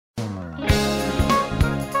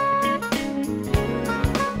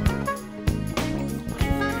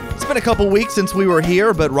been a couple weeks since we were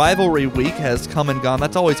here, but rivalry week has come and gone.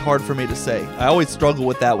 That's always hard for me to say. I always struggle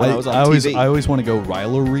with that when I was on TV. I always want to go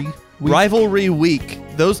rivalry week. Rivalry week.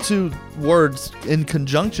 Those two words in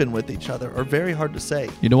conjunction with each other are very hard to say.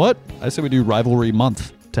 You know what? I say we do rivalry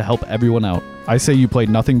month to help everyone out. I say you play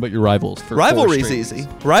nothing but your rivals. For Rivalry's easy.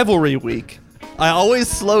 Rivalry week. I always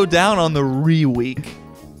slow down on the week.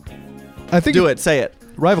 I think do it. Say it.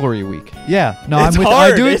 Rivalry week. Yeah. No, it's I'm with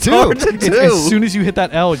hard. I do it it's too. Hard to do. As soon as you hit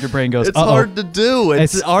that L, your brain goes, it's hard to do.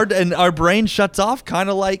 It's hard, and our brain shuts off kind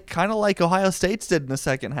of like Ohio State's did in the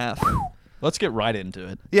second half. Let's get right into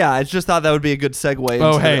it. Yeah, I just thought that would be a good segue.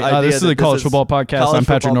 Oh, hey, this is a college football podcast. I'm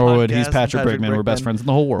Patrick Norwood. He's Patrick Brickman. We're best friends in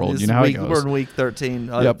the whole world. You know how it goes. We're in week 13.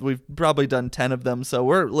 Yep. We've probably done 10 of them, so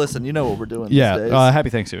listen, you know what we're doing yeah, these days.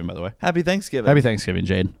 Happy Thanksgiving, by the way. Happy Thanksgiving. Happy Thanksgiving,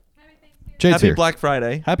 Jade. Jade's Happy here. Black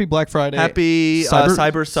Friday. Happy Black Friday. Happy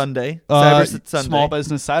Cyber Sunday. Cyber Sunday. Small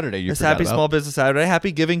Business Saturday. It's Happy Small Business Saturday.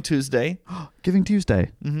 Happy Giving Tuesday. Giving Tuesday.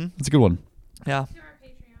 Mm-hmm. That's a good one. Yeah.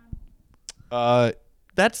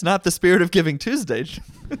 That's not the spirit of Giving Tuesday.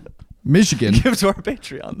 Michigan. Give to our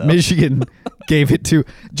Patreon, though. Michigan gave it to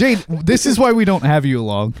Jade. This is why we don't have you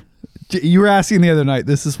along. You were asking the other night.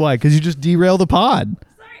 This is why, because you just derail the pod.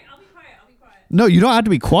 Sorry, I'll be quiet. No, you don't have to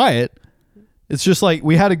be quiet. It's just like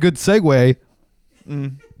we had a good segue,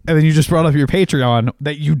 and then you just brought up your Patreon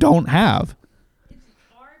that you don't have. It's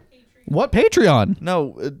our Patreon. What Patreon?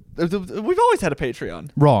 No, we've always had a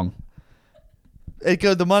Patreon. Wrong.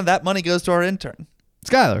 That money goes to our intern,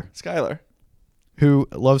 Skylar, who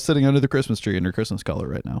loves sitting under the Christmas tree in her Christmas color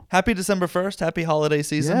right now. Happy December 1st. Happy holiday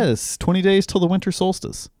season. Yes, 20 days till the winter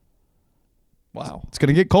solstice. Wow. It's going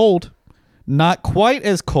to get cold. Not quite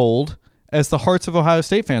as cold as the hearts of Ohio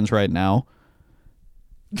State fans right now.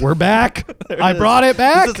 We're back. I brought it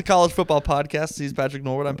back. This is the college football podcast. He's Patrick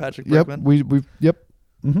Norwood. I'm Patrick Brickman. Yep.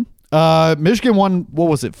 Mm-hmm. Michigan won, what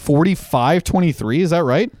was it, 45-23? Is that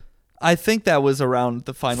right? I think that was around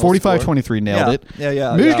the final 45-23, nailed it.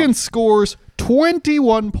 Yeah. Michigan scores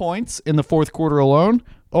 21 points in the fourth quarter alone.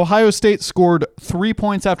 Ohio State scored 3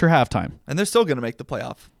 points after halftime. And they're still going to make the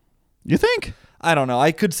playoff. You think? I don't know.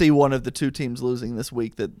 I could see one of the two teams losing this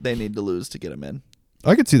week that they need to lose to get them in.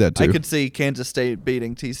 I could see that too. I could see Kansas State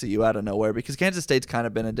beating TCU out of nowhere because Kansas State's kind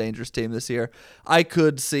of been a dangerous team this year. I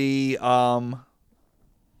could see USC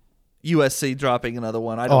dropping another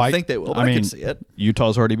one. I don't think they will, but I could see it.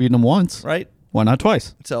 Utah's already beaten them once. Right? Why not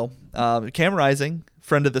twice? So, Cam Rising,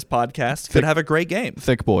 friend of this podcast, could have a great game.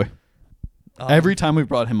 Thick boy. Every time we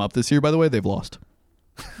brought him up this year, by the way, they've lost.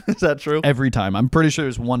 Is that true? Every time. I'm pretty sure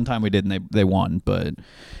there's one time we did and they won, but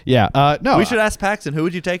yeah. No. We should ask Paxton, who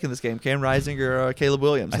would you take in this game, Cam Rising or Caleb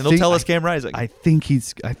Williams? And he'll tell us Cam Rising. I think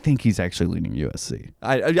he's actually leaning USC.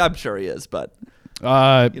 I'm sure he is, but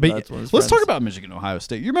let's talk about Michigan, Ohio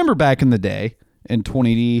State. You remember back in the day in that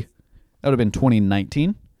would have been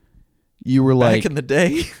 2019. You were like, back in the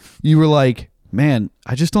day, you were like, man,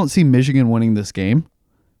 I just don't see Michigan winning this game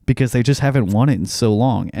because they just haven't won it in so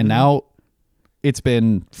long. And now it's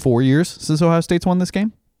been 4 years since Ohio State's won this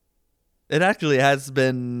game. It actually has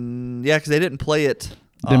been, because they didn't play it.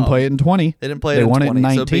 Didn't play it in 20. They didn't play it in 20. They won it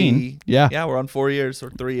in 19. Yeah, we're on 4 years or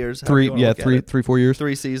 3 years. 4 years.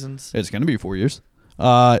 3 seasons. It's going to be 4 years.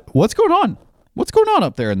 What's going on? What's going on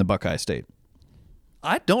up there in the Buckeye State?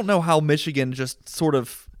 I don't know how Michigan just sort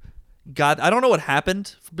of I don't know what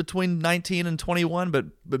happened between 19 and 21,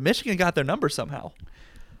 but Michigan got their number somehow.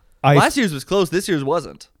 Last year's was close. This year's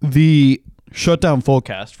wasn't. The Shutdown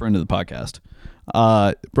Fullcast, friend of the podcast,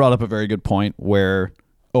 brought up a very good point where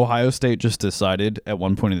Ohio State just decided at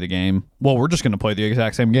one point of the game, well, we're just going to play the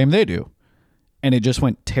exact same game they do. And it just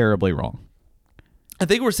went terribly wrong. I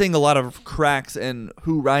think we're seeing a lot of cracks in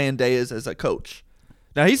who Ryan Day is as a coach.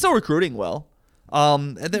 Now, he's still recruiting well.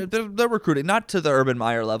 They're recruiting, not to the Urban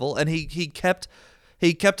Meyer level, and he kept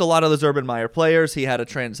a lot of those Urban Meyer players. He had a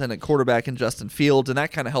transcendent quarterback in Justin Fields, and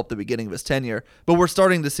that kind of helped the beginning of his tenure. But we're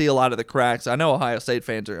starting to see a lot of the cracks. I know Ohio State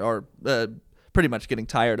fans are pretty much getting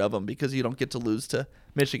tired of them because you don't get to lose to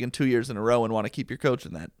Michigan 2 years in a row and want to keep your coach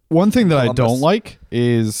in that. One thing that I don't like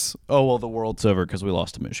is, the world's over because we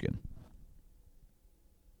lost to Michigan.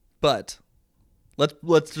 But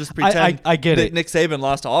let's just pretend I get it. Nick Saban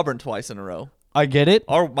lost to Auburn twice in a row. I get it.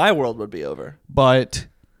 My world would be over. But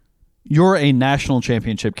you're a national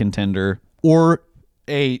championship contender or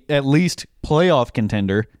at least playoff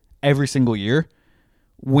contender every single year.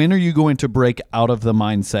 When are you going to break out of the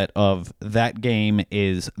mindset of that game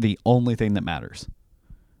is the only thing that matters?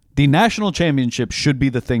 The national championship should be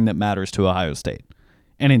the thing that matters to Ohio State.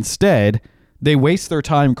 And instead, They waste their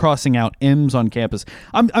time crossing out M's on campus.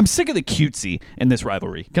 I'm sick of the cutesy in this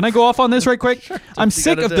rivalry. Can I go off on this right quick? I'm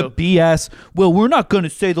sick of the BS. Well, we're not going to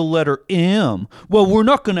say the letter M. Well, we're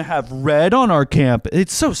not going to have red on our campus.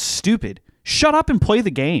 It's so stupid. Shut up and play the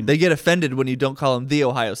game. They get offended when you don't call them the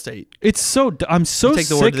Ohio State. I'm so take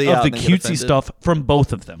the sick word of "the" the out and they get cutesy offended. stuff from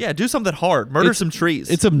both of them. Yeah, do something hard. Murder some trees.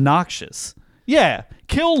 It's obnoxious. Yeah,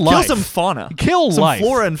 kill life. Kill some fauna. Kill some life.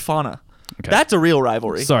 flora and fauna. Okay. That's a real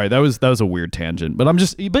rivalry. Sorry, that was a weird tangent,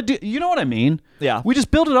 but you know what I mean? Yeah. We just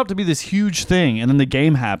build it up to be this huge thing, and then the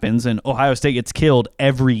game happens, and Ohio State gets killed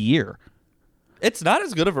every year. It's not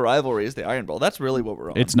as good of a rivalry as the Iron Bowl. That's really what we're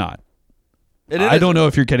on. It's not. It I don't know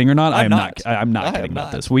if you're kidding or not. I'm I'm not. I'm not I am kidding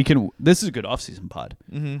about not. this. This is a good offseason pod.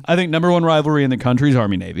 Mm-hmm. I think number one rivalry in the country is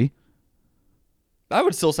Army Navy. I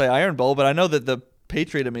would still say Iron Bowl, but I know that the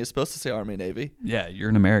patriot in me is supposed to say Army Navy. Yeah, you're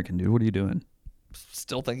an American, dude. What are you doing?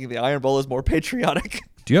 Still thinking the Iron Bowl is more patriotic.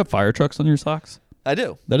 Do you have fire trucks on your socks? I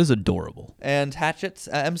do. That is adorable. And hatchets.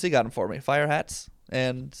 MC got them for me. Fire hats.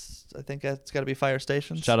 And I think it's got to be fire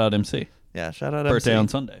stations. Shout out MC. Yeah, shout out Birthday MC. on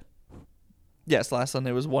Sunday. Yes, last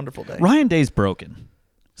Sunday was a wonderful day. Ryan Day's broken.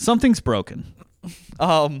 Something's broken.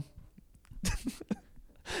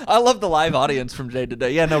 I love the live audience from Jay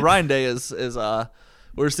today. Yeah, no, Ryan Day is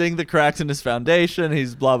we're seeing the cracks in his foundation.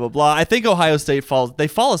 He's blah blah blah. I think Ohio State fall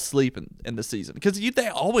asleep in the season because they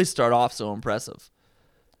always start off so impressive.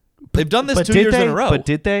 They've done this But 2 did years they? in a row. But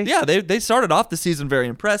did they? Yeah, they started off the season very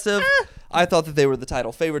impressive. I thought that they were the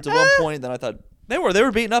title favorites at one point. Then I thought they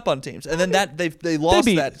were beating up on teams, and then they lost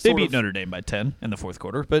that. They sort beat of- Notre Dame by 10 in the fourth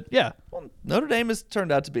quarter, but yeah, Well, Notre Dame has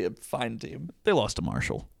turned out to be a fine team. they lost to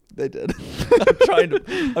Marshall. They did.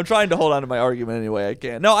 I'm trying to hold on to my argument any way I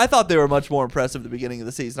can. No, I thought they were much more impressive at the beginning of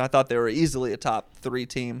the season. I thought they were easily a top 3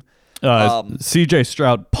 team. CJ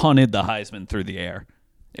Stroud punted the Heisman through the air.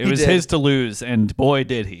 It He was did. his to lose, and boy,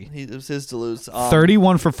 did he. It was his to lose.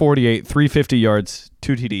 31 for 48, 350 yards,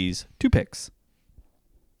 2 TDs, 2 picks.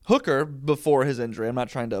 Hooker, before his injury, I'm not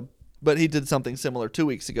trying to, but he did something similar 2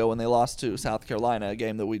 weeks ago when they lost to South Carolina, a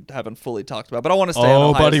game that we haven't fully talked about. But I want to stay on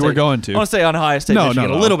Ohio buddy, State. we're going to. I want to stay on Ohio State, Michigan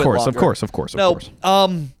a little bit longer. Of course. No,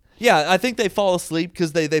 yeah, I think they fall asleep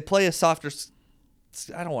because they play a softer.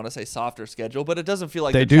 I don't want to say softer schedule, but it doesn't feel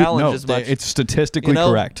like They the do. challenge No, as much. it's statistically You know,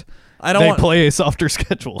 correct. I don't They want, play a softer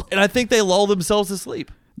schedule. and I think they lull themselves to sleep.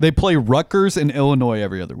 They play Rutgers and Illinois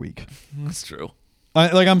every other week. That's true.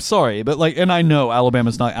 I'm sorry, but and I know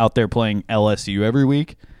Alabama's not out there playing LSU every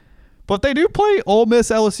week, but they do play Ole Miss,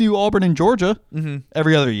 LSU, Auburn, and Georgia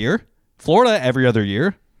every other year. Florida every other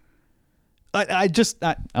year. I don't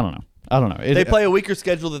know. I don't know. They play a weaker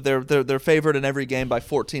schedule that they're favored in every game by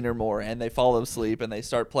 14 or more, and they fall asleep and they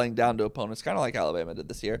start playing down to opponents, kind of like Alabama did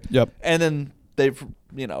this year. Yep. And then they've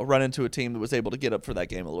run into a team that was able to get up for that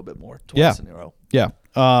game a little bit more twice in a row. Yeah.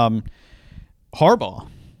 Harbaugh.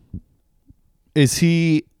 Is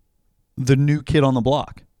he the new kid on the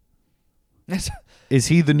block? Is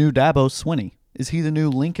he the new Dabo Swinney? Is he the new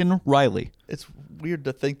Lincoln Riley? It's weird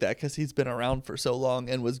to think that because he's been around for so long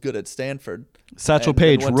and was good at Stanford. Satchel and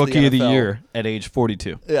Paige, went to Rookie of the NFL. Year at age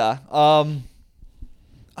 42. Yeah.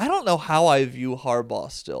 I don't know how I view Harbaugh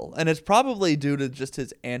still, and it's probably due to just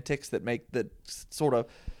his antics that sort of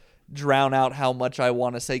drown out how much I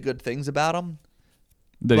want to say good things about him.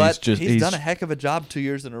 That But he's done a heck of a job 2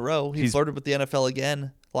 years in a row. He He's- flirted with the NFL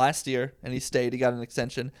again last year, and he stayed. He got an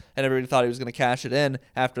extension, and everybody thought he was going to cash it in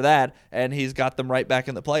after that, and he's got them right back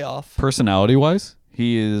in the playoff. Personality-wise,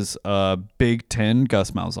 he is a Big Ten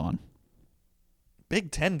Gus Malzahn.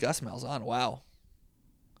 Big Ten Gus Malzahn, wow.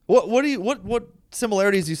 What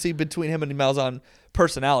similarities do you see between him and Malzahn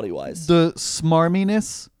personality-wise? The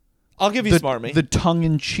smarminess, I'll give you smarmy. the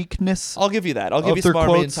tongue-in-cheekness. I'll give you that. I'll give of you their smarmy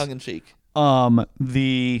quotes. and tongue-in-cheek. I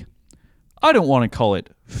don't want to call it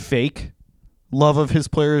fake love of his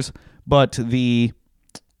players, but the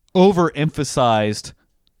overemphasized,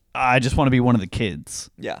 I just want to be one of the kids.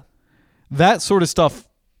 Yeah. That sort of stuff,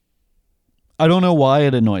 I don't know why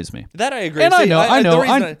it annoys me. That I agree. And See, I know the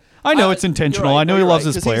reason it's intentional. you're right. I know No, he you're loves right,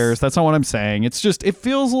 his 'cause he's- players. That's not what I'm saying. It's just, it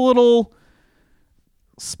feels a little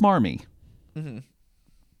smarmy. Mm-hmm.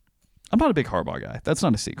 I'm not a big Harbaugh guy. That's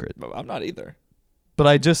not a secret. I'm not either.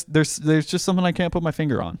 But there's just something I can't put my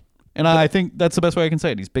finger on. And I think that's the best way I can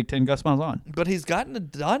say it. He's Big Ten Gus Malzahn. But he's gotten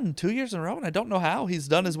it done 2 years in a row, and I don't know how he's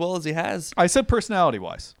done as well as he has. I said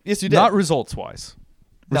personality-wise. Yes, you did. Not results-wise.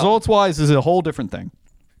 No. Results-wise is a whole different thing.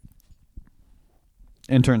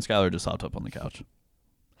 Intern Skylar just hopped up on the couch.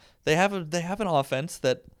 They have an offense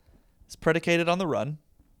that is predicated on the run,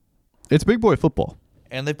 It's big boy football.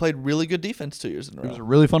 and they played really good defense 2 years in a It was a row.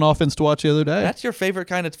 really fun offense to watch the other day. That's your favorite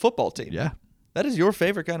kind of football team. Yeah. That is your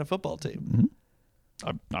favorite kind of football team.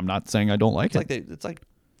 I'm not saying I don't like it. It's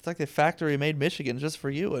like they factory made Michigan just for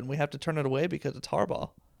you, and we have to turn it away because it's Harbaugh.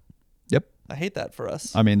 Yep. I hate that for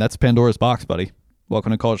us. I mean, that's Pandora's box, buddy.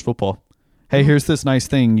 Welcome to college football. Hey, here's this nice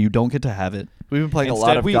thing. You don't get to have it. We've been playing a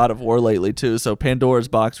lot of God of War lately too, so Pandora's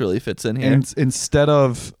box really fits in here. And instead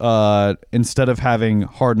of having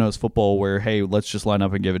hard-nosed football where, hey, let's just line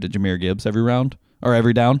up and give it to Jahmyr Gibbs every round or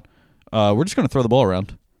every down, we're just going to throw the ball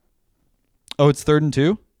around. Oh, it's 3rd and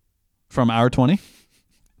 2 from our 20.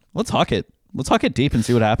 Let's hawk it. Let's hawk it deep and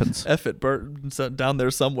see what happens. F it, Burton's down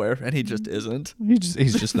there somewhere, and he just isn't.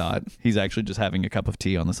 He's just not. He's actually just having a cup of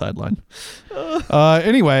tea on the sideline.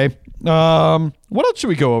 Anyway, what else should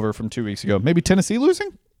we go over from 2 weeks ago? Maybe Tennessee losing?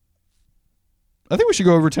 I think we should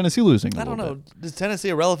go over Tennessee losing. I don't know. Is Tennessee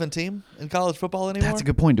a relevant team in college football anymore? That's a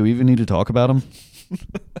good point. Do we even need to talk about them?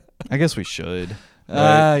 I guess we should.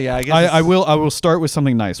 Yeah, I guess. I will start with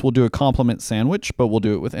something nice. We'll do a compliment sandwich, but we'll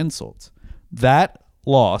do it with insults. That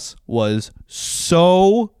loss was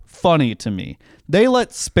so funny to me. They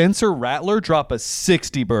let Spencer Rattler drop a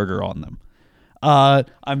 60 burger on them.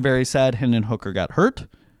 I'm very sad Hendon Hooker got hurt.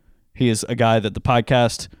 He is a guy that the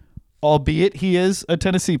podcast, albeit he is a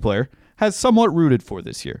Tennessee player, has somewhat rooted for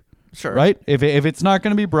this year. Sure. Right? If it's not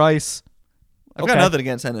going to be Bryce, I've got nothing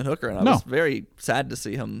against Hendon Hooker, and I was very sad to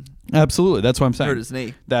see him absolutely. That's what I'm saying. hurt his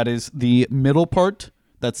knee. That is the middle part.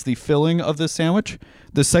 That's the filling of this sandwich.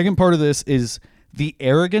 The second part of this is the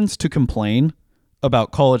arrogance to complain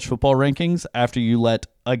about college football rankings after you let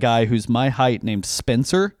a guy who's my height named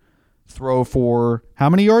Spencer throw for how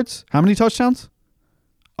many yards? How many touchdowns?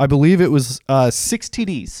 I believe it was 6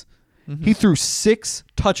 TDs. Mm-hmm. He threw 6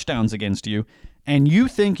 touchdowns against you, and you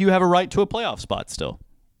think you have a right to a playoff spot still.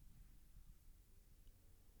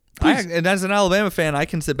 And as an Alabama fan, I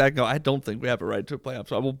can sit back and go, I don't think we have a right to a playoff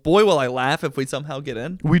spot. Well, boy, will I laugh if we somehow get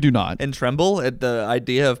in. We do not. And tremble at the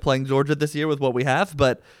idea of playing Georgia this year with what we have,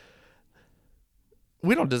 but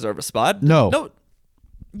we don't deserve a spot. No.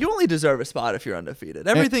 You only deserve a spot if you're undefeated.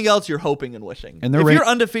 Everything else you're hoping and wishing. And if you're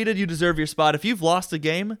undefeated, you deserve your spot. If you've lost a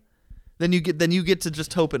game, then you get to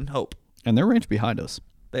just hope and hope. And they're ranked behind us.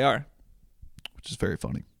 They are. Which is very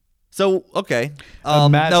funny. So, okay.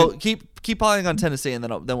 No, keep piling on Tennessee, and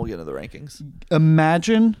then we'll get into the rankings.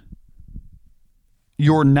 Imagine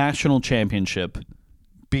your national championship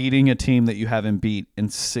beating a team that you haven't beat in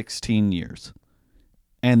 16 years,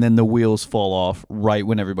 and then the wheels fall off right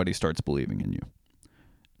when everybody starts believing in you.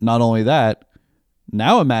 Not only that,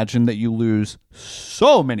 now imagine that you lose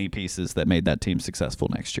so many pieces that made that team successful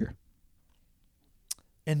next year.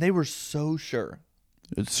 And they were so sure.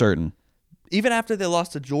 It's certain. Even after they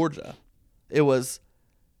lost to Georgia, it was,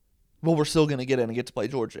 well, we're still going to get in and get to play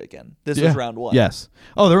Georgia again. This was round 1. Yes.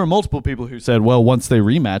 Oh, there were multiple people who said, well, once they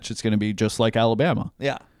rematch, it's going to be just like Alabama.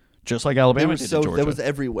 Yeah. Just like Alabama did to Georgia. That was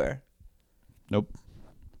everywhere. Nope.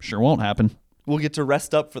 Sure won't happen. We'll get to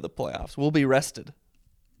rest up for the playoffs. We'll be rested.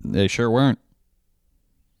 They sure weren't.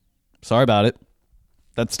 Sorry about it.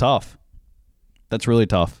 That's tough. That's really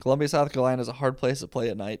tough. Columbia, South Carolina is a hard place to play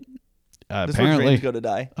at night. This is where Apparently. dreams go to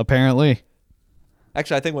die. Apparently.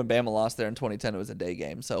 Actually, I think when Bama lost there in 2010, it was a day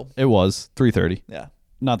game. So it was 3:30. Yeah.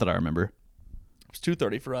 Not that I remember. It was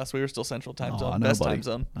 2:30 for us. We were still Central Time Zone. I know, Best buddy. time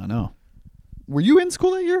zone. I know. Were you in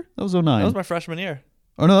school that year? That was 09. That was my freshman year.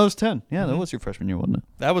 Oh, no, that was 10. Yeah, that was your freshman year, wasn't it?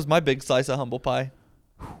 That was my big slice of humble pie.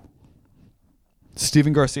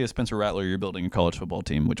 Steven Garcia, Spencer Rattler, you're building a college football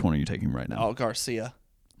team. Which one are you taking right now? Oh, Garcia.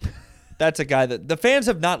 That's a guy that the fans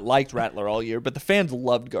have not liked Rattler all year, but the fans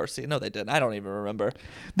loved Garcia. No, they didn't. I don't even remember.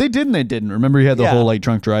 They did and they didn't. Remember he had the whole like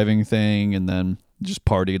drunk driving thing and then just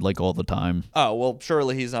partied like all the time. Oh, well,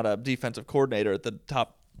 surely he's not a defensive coordinator at the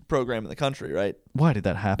top program in the country, right? Why did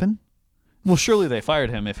that happen? Well, surely they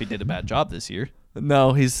fired him if he did a bad job this year.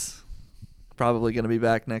 No, he's probably going to be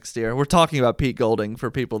back next year. We're talking about Pete Golding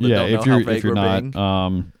for people that don't know how vague we're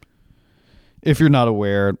being. If you're not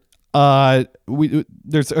aware,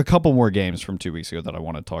 there's a couple more games from 2 weeks ago that I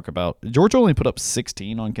want to talk about. Georgia only put up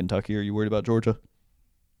 16 on Kentucky. Are you worried about Georgia?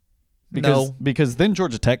 Because then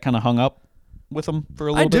Georgia Tech kind of hung up with them for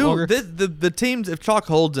a little bit longer. The teams, if chalk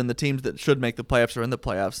holds and the teams that should make the playoffs are in the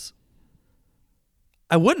playoffs,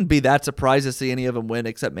 I wouldn't be that surprised to see any of them win,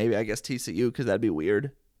 except maybe, I guess, TCU, because that'd be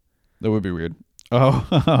weird. That would be weird.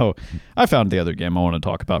 Oh, I found the other game I want to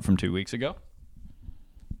talk about from 2 weeks ago.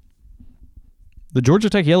 The Georgia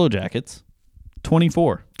Tech Yellow Jackets,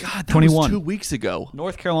 24. God, that 21. was 2 weeks ago.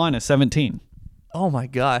 North Carolina, 17. Oh, my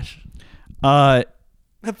gosh. That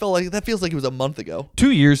feels like it was a month ago.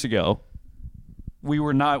 2 years ago, we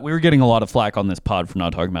were getting a lot of flack on this pod for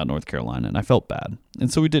not talking about North Carolina, and I felt bad.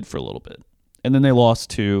 And so we did for a little bit. And then they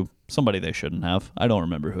lost to Somebody they shouldn't have. I don't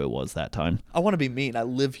remember who it was that time. I want to be mean. I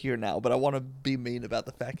live here now, but I want to be mean about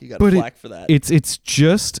the fact you got But flack for that. It's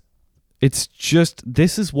just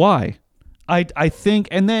this is why. I think,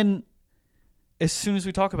 and then as soon as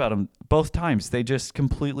we talk about them, both times they just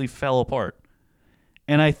completely fell apart.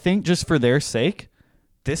 And I think just for their sake,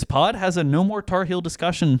 this pod has a no more Tar Heel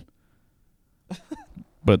discussion.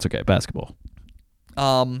 But it's okay. Basketball.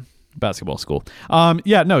 Basketball school.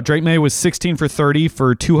 Drake May was 16 for 30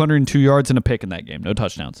 for 202 yards and a pick in that game. No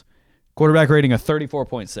touchdowns. Quarterback rating of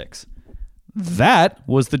 34.6. That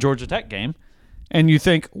was the Georgia Tech game. And you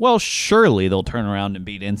think, well, surely they'll turn around and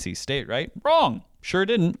beat NC State, right? Wrong. Sure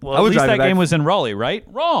didn't. Well, at least that game was in Raleigh, right?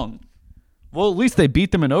 Wrong. Well, at least they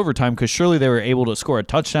beat them in overtime because surely they were able to score a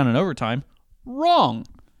touchdown in overtime. Wrong.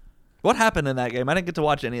 What happened in that game? I didn't get to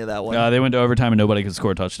watch any of that one. They went to overtime and nobody could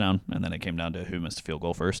score a touchdown. And then it came down to who missed a field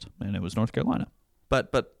goal first. And it was North Carolina.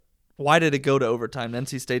 But why did it go to overtime?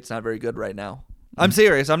 NC State's not very good right now. I'm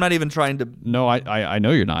serious. I'm not even trying to. No, I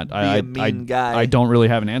know you're not. A mean guy. I don't really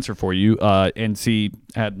have an answer for you. NC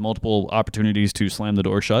had multiple opportunities to slam the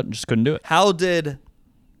door shut and just couldn't do it. How did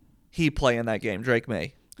he play in that game, Drake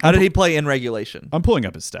May? How did he play in regulation? I'm pulling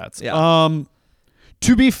up his stats. Yeah.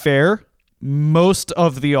 To be fair, most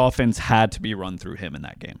of the offense had to be run through him in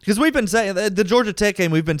that game. Because we've been saying the Georgia Tech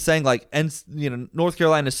game, we've been saying North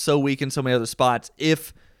Carolina is so weak in so many other spots.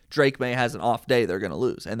 If Drake May has an off day, they're going to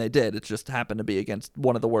lose, and they did. It just happened to be against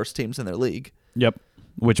one of the worst teams in their league. Yep.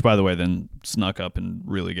 Which, by the way, then snuck up and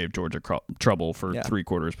really gave Georgia trouble for 3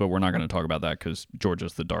 quarters. But we're not going to talk about that because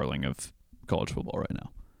Georgia's the darling of college football right now.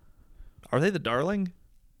 Are they the darling?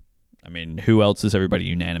 I mean, who else is everybody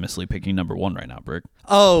unanimously picking number 1 right now, Brick?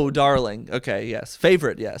 Oh, darling. Okay, yes.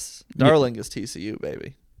 Favorite, yes. Darling is TCU,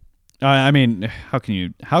 baby. I mean, how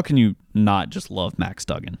can you not just love Max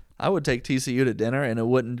Duggan? I would take TCU to dinner, and it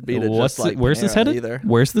wouldn't be to where's this headed? Either.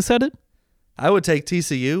 Where's this headed? I would take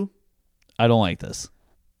TCU. I don't like this.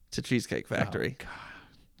 To Cheesecake Factory. Oh,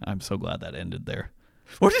 God. I'm so glad that ended there.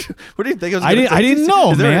 What do you think? I didn't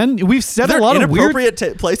know, man. We've said a lot of weird.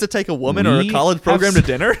 Inappropriate place to take a woman or a college program to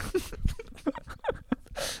dinner.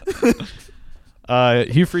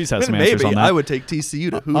 Hugh Freeze has some answers on that. I would take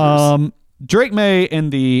TCU to Hooters. Drake May in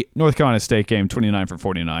the North Carolina State game, 29 for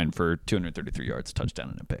 49 for 233 yards, touchdown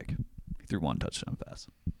and a pick. He threw 1 touchdown pass.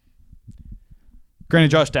 Granted,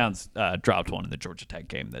 Josh Downs dropped one in the Georgia Tech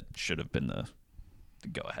game that should have been the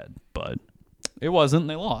go-ahead, but it wasn't, and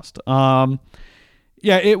they lost.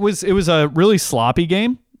 It was a really sloppy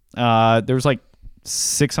game. There was like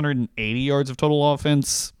 680 yards of total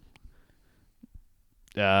offense.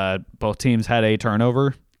 Both teams had a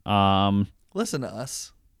turnover. Listen to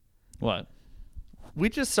us. What? We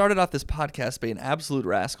just started off this podcast being absolute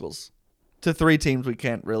rascals to 3 teams we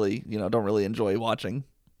can't really, don't really enjoy watching.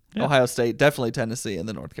 Yeah. Ohio State, definitely Tennessee, and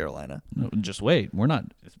then North Carolina. No, just wait. We're not.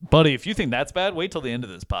 Buddy, if you think that's bad, wait till the end of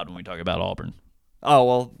this pod when we talk about Auburn. Oh,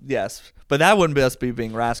 well, yes. But that wouldn't be us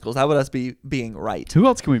being rascals. That would us be being right. Who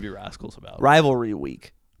else can we be rascals about? Rivalry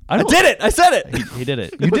week. I did it. I said it. He did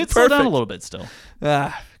it. You did slow down a little bit still.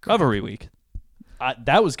 Rivalry week.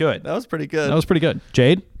 That was good. That was pretty good. That was pretty good.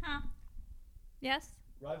 Jade? Huh? Yes?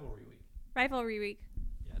 Rivalry week. Rivalry week.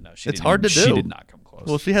 Yeah, no, it's hard to do. She did not come close.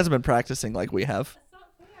 Well, she hasn't been practicing like we have. That's not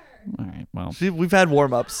fair. All right, well. We've had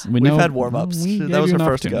warm-ups. We've had warm-ups. That was her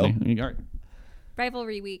first go. Right.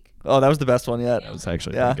 Rivalry week. Oh, that was the best one yet. That was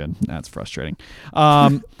actually pretty good. That's frustrating.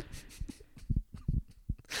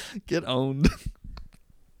 Get owned.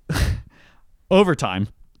 Overtime.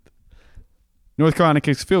 North Carolina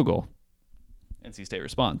kicks a field goal. NC State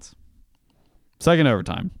responds. Second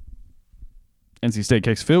overtime. NC State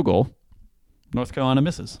kicks a field goal. North Carolina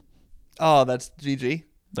misses. Oh, that's GG.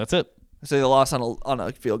 That's it. So they lost on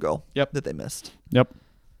a field goal. Yep. That they missed. Yep.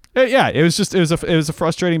 Yeah, it was a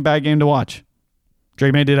frustrating bad game to watch.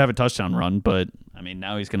 Drake May did have a touchdown run, but I mean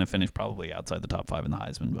now he's going to finish probably outside the top 5 in the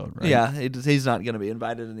Heisman vote, right? Yeah, he's not going to be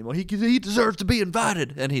invited anymore. He deserves to be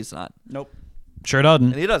invited, and he's not. Nope. Sure doesn't.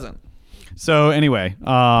 And he doesn't. So anyway,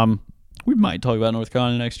 we might talk about North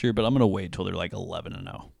Carolina next year, but I'm going to wait till they're like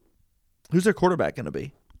 11-0. Who's their quarterback going to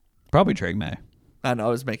be? Probably Drake May. I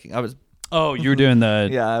know. Oh, you were doing the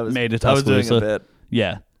May to I was doing Tuscaloosa. a bit.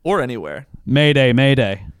 Yeah. Or anywhere.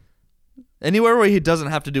 Mayday. Anywhere where he doesn't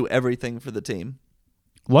have to do everything for the team.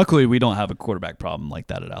 Luckily, we don't have a quarterback problem like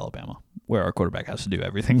that at Alabama, where our quarterback has to do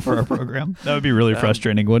everything for our program. That would be really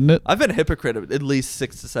frustrating, wouldn't it? I've been a hypocrite at least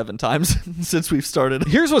 6 to 7 times since we've started.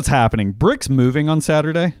 Here's what's happening. Brick's moving on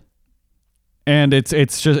Saturday, and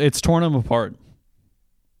it's torn him apart.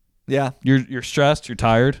 Yeah. You're stressed. You're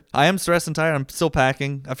tired. I am stressed and tired. I'm still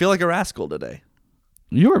packing. I feel like a rascal today.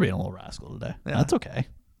 You were being a little rascal today. Yeah. That's okay.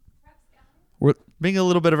 Being a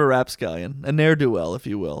little bit of a rapscallion, a ne'er-do-well, if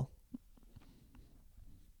you will.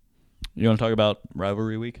 You want to talk about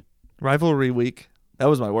rivalry week? Rivalry week. That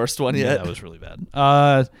was my worst one Yeah, yet. that was really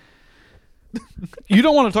bad. You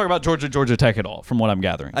don't want to talk about Georgia Tech at all, from what I'm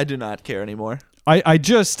gathering. I do not care anymore. I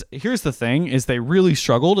just, here's the thing, is they really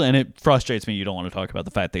struggled, and it frustrates me you don't want to talk about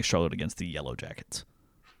the fact they struggled against the Yellow Jackets.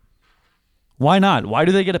 Why not? Why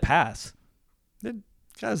do they get a pass?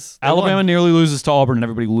 Because Alabama nearly loses to Auburn, and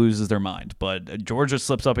everybody loses their mind. But Georgia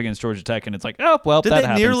slips up against Georgia Tech, and it's like, oh, well, Did that they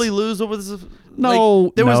happens. nearly lose? What was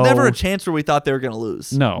No, there was no. never a chance where we thought they were going to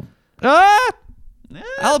lose. No.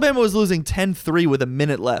 Alabama was losing 10-3 with a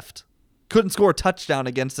minute left. Couldn't score a touchdown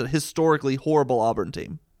against a historically horrible Auburn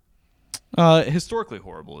team. Historically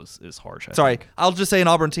horrible is harsh. I Sorry, think. I'll just say an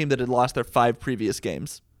Auburn team that had lost their 5 previous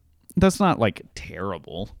games. That's not like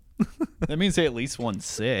terrible. That means they at least won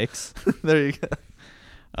 6. There you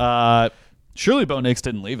go. Surely Bo Nix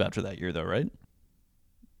didn't leave after that year, though, right?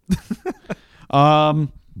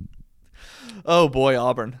 Oh boy,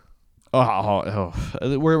 Auburn.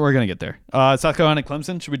 We're gonna get there. South Carolina,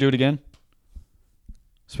 Clemson. Should we do it again?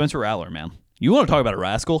 Spencer Rattler, man. You want to talk about a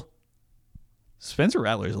rascal? Spencer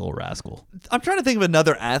Rattler is a little rascal. I'm trying to think of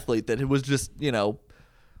another athlete that was just,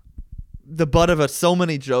 the butt of so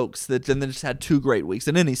many jokes that then just had 2 great weeks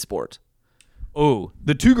in any sport. Oh,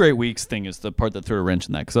 the 2 great weeks thing is the part that threw a wrench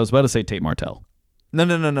in that, because I was about to say Tate Martell. No.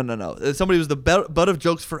 Somebody was the butt of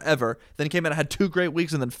jokes forever, then came out and had 2 great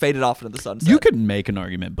weeks and then faded off into the sunset. You could make an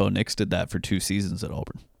argument Bo Nix did that for 2 seasons at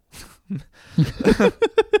Auburn.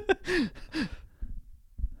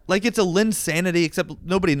 Like it's a Lynn sanity, except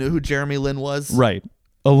nobody knew who Jeremy Lin was. Right.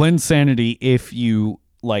 A Lynn sanity if you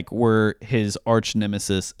were his arch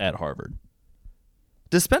nemesis at Harvard.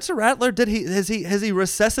 Does Spencer Rattler has he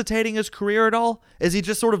resuscitating his career at all? Is he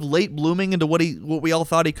just sort of late blooming into what we all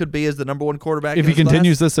thought he could be as the number 1 quarterback? If in he his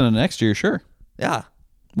continues class? this in the next year, sure. Yeah.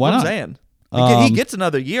 Why What not? I'm saying. He gets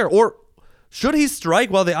another year, or should he strike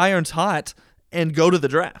while the iron's hot and go to the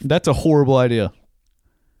draft? That's a horrible idea.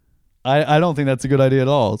 I don't think that's a good idea at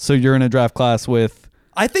all. So you're in a draft class with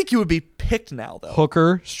I think he would be picked now, though.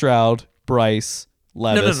 Hooker, Stroud, Bryce,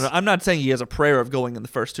 Levis. No. I'm not saying he has a prayer of going in the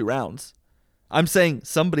first 2 rounds. I'm saying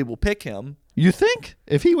somebody will pick him. You think?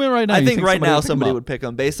 If he went right now, I you think right now would pick him somebody up? would pick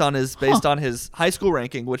him based on his high school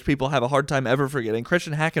ranking, which people have a hard time ever forgetting.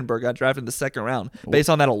 Christian Hackenberg got drafted in the 2nd round based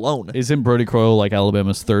on that alone. Isn't Brody Croyle like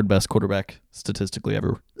Alabama's 3rd best quarterback statistically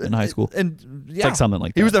ever in high school? And yeah, It's like something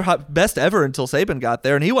like he was that. their best ever until Saban got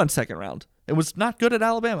there, and he won 2nd round. It was not good at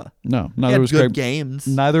Alabama. No, He neither had was good Greg. games.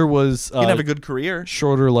 Neither was He didn't have a good career.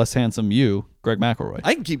 shorter, less handsome Greg McElroy.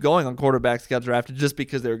 I can keep going on quarterbacks that got drafted just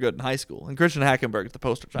because they were good in high school. And Christian Hackenberg is the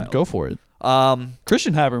poster child. Go for it.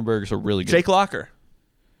 Christian Havenberg's a really good. Jake Locker.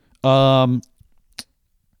 Um.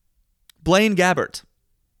 Blaine Gabbert.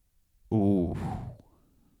 Ooh.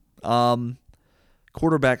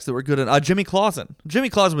 Quarterbacks that were good in Jimmy Clausen. Jimmy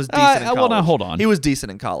Clausen was decent in college. well, now hold on. He was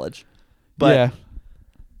decent in college. But yeah.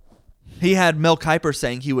 he had Mel Kiper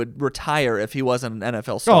saying he would retire if he wasn't an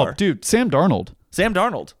NFL star. Oh, dude, Sam Darnold. Sam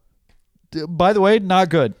Darnold. By the way, not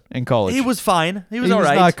good in college. He was fine. He was He all was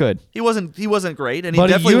right. not good. He wasn't great, and he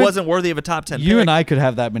Buddy, definitely you and- wasn't worthy of a top 10 You pick. and I could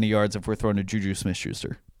have that many yards if we're throwing to Juju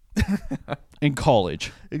Smith-Schuster in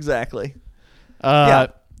college. Exactly. Yeah.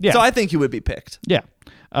 So I think he would be picked. Yeah.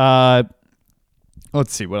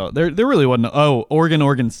 Let's see what else. There really wasn't. Oh,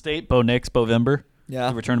 Oregon State, Bo Nix, Bovember. Yeah.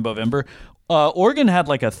 The return of Bovember. Oregon had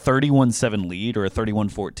like a 31-7 lead or a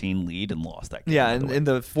 31-14 lead and lost that game. Yeah, by the way. in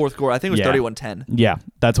the 4th quarter. I think it was Yeah. 31-10. Yeah,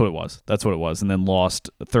 that's what it was. And then lost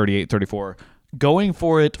 38-34, going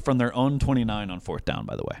for it from their own 29 on 4th down,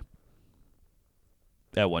 by the way.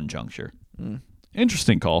 At one juncture.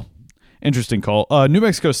 Interesting call. New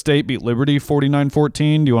Mexico State beat Liberty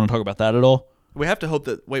 49-14. Do you want to talk about that at all? We have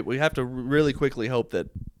to really quickly hope that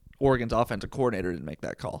Oregon's offensive coordinator didn't make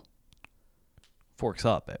that call, Forks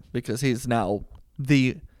up, babe. because he's now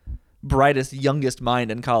the brightest, youngest mind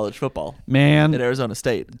in college football Man, at Arizona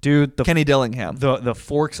State. dude, Kenny Dillingham. the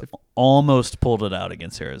Forks almost pulled it out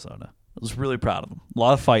against Arizona. I was really proud of them. A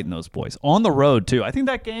lot of fight in those boys. On the road, too. I think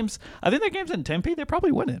that game's in Tempe. They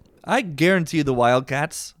probably win it. I guarantee you the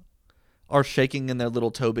Wildcats are shaking in their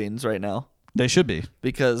little toe beans right now They should be.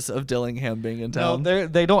 because of Dillingham being in No, town.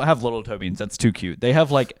 they don't have little toe beans. That's too cute. They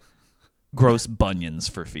have, like, gross bunions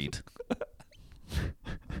for feet.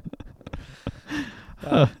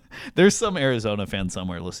 There's some Arizona fan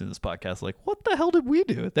somewhere listening to this podcast like, what the hell did we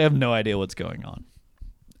do? They have no idea what's going on.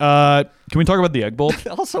 Can we talk about the Egg Bowl?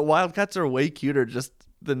 Also, Wildcats are way cuter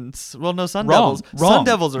than Sun Wrong. Devils. Sun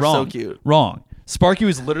Devils are so cute. Wrong. Sparky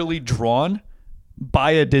was literally drawn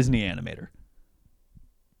by a Disney animator.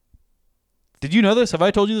 Did you know this? Have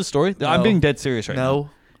I told you the story? I'm No. being dead serious right No.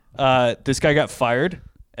 now. This guy got fired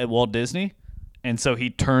at Walt Disney, and so he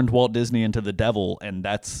turned Walt Disney into the devil, and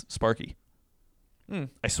that's Sparky.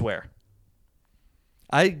 I swear.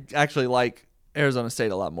 I actually like Arizona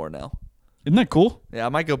State a lot more now. Isn't that cool? Yeah, I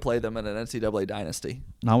might go play them in an NCAA dynasty.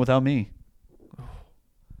 Not without me.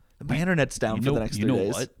 My internet's down for the next 3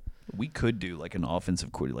 days. What? We could do like an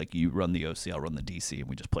offensive quarter, like you run the OC, I'll run the DC, and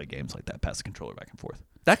we just play games like that, pass the controller back and forth.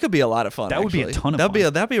 That could be a lot of fun. That would be a actually. ton of that'd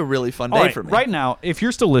fun. That'd be a really fun All day right, for me. right now, if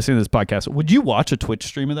you're still listening to this podcast, would you watch a Twitch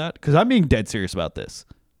stream of that? Because I'm being dead serious about this.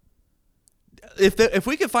 If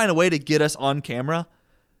we could find a way to get us on camera,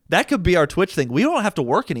 that could be our Twitch thing. We don't have to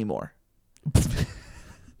work anymore.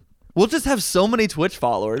 We'll just have so many Twitch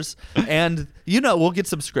followers, and we'll get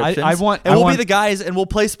subscriptions. We'll be the guys, and we'll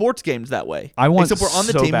play sports games that way. I want except we're on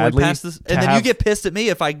the so team. We badly pass this, to and then you have- get pissed at me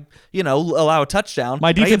if I, allow a touchdown. My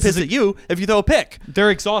I get defense pissed is- at you if you throw a pick.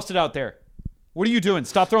 They're exhausted out there. What are you doing?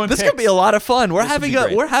 Stop throwing This picks. could be a lot of fun. We're This would be having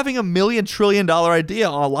great. we're having $1 million trillion idea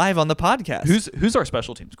live on the podcast. Who's our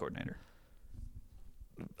special teams coordinator?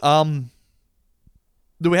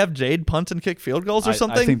 Do we have Jade punt and kick field goals or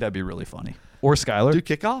something? I think that'd be really funny. Or Skylar. Do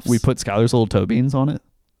kickoffs? We put Skylar's little toe beans on it.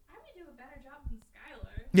 I would do a better job than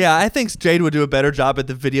Skylar. Yeah, I think Jade would do a better job at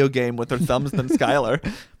the video game with her thumbs than Skylar.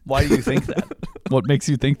 Why do you think that? What makes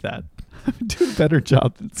you think that? Do a better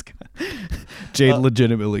job than Skylar. Jade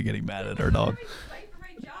legitimately getting mad at her dog. I fight for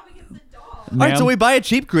my job against the dog. All right, so Ma'am? we buy a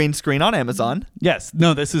cheap green screen on Amazon. Yes.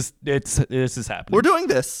 No. This is happening. We're doing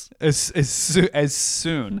this. as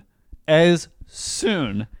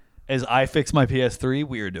soon as I fix my PS3,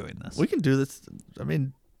 we are doing this. We can do this. I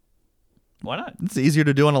mean, Why not? it's easier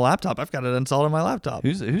to do on a laptop. I've got it installed on my laptop.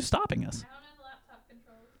 Who's stopping us? I don't have the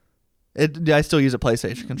laptop controls. I still use a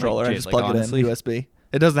PlayStation controller. I Jade, just like, plug honestly? it in USB.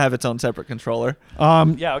 It doesn't have its own separate controller.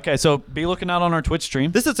 Yeah. Okay. So be looking out on our Twitch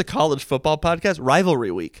stream. This is a college football podcast,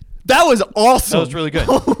 Rivalry Week. That was awesome. That was really good.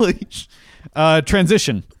 Holy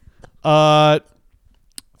Transition. Florida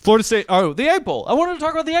State. Oh, the Egg Bowl. I wanted to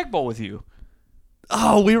talk about the Egg Bowl with you.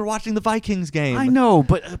 Oh, we were watching the Vikings game. I know,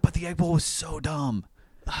 but the Egg Bowl was so dumb.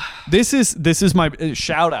 This is my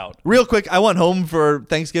shout out. Real quick, I went home for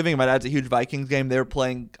Thanksgiving. My dad's a huge Vikings game. They were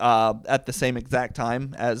playing at the same exact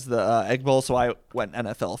time as the Egg Bowl, so I went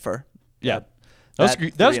NFL for Yeah, that was a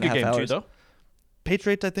good 3.5 game too, hours. though.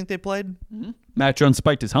 Patriots, I think they played. Matt Jones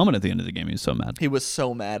spiked his helmet at the end of the game. He was so mad. He was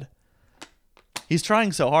so mad. He's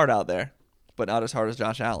trying so hard out there, but not as hard as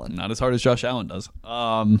Josh Allen. Not as hard as Josh Allen does.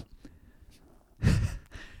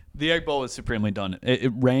 The Egg Bowl was supremely done.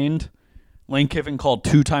 It rained. Lane Kiffin called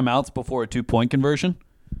 2 timeouts before a 2-point conversion.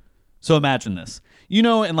 So imagine this.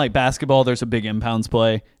 In like basketball, there's a big impounds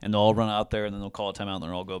play, and they'll all run out there, and then they'll call a timeout, and then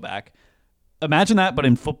they'll all go back. Imagine that, but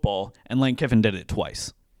in football, and Lane Kiffin did it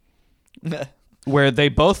twice. Where they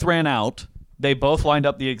both ran out, they both lined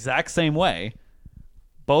up the exact same way,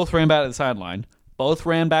 both ran back to the sideline, both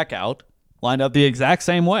ran back out, lined up the exact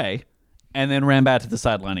same way, and then ran back to the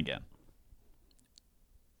sideline again.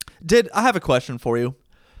 I have a question for you.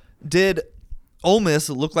 Did Ole Miss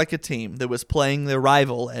look like a team that was playing their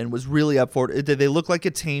rival and was really up for it? Did they look like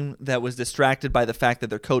a team that was distracted by the fact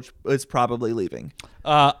that their coach is probably leaving?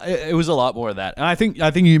 It was a lot more of that, and I think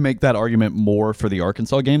you make that argument more for the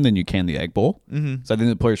Arkansas game than you can the Egg Bowl. Mm-hmm. So I think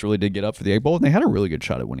the players really did get up for the Egg Bowl, and they had a really good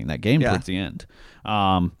shot at winning that game towards the end.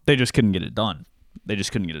 They just couldn't get it done.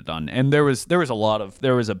 And there was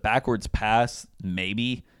a backwards pass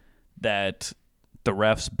maybe that the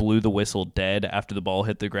refs blew the whistle dead after the ball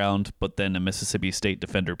hit the ground, but then a Mississippi State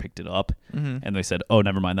defender picked it up, and they said, "Oh,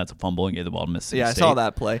 never mind, that's a fumble," and gave the ball to Mississippi State. Yeah, I saw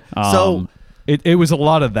that play. It was a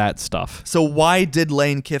lot of that stuff. So why did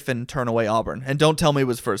Lane Kiffin turn away Auburn? And don't tell me it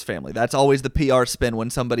was for his family. That's always the PR spin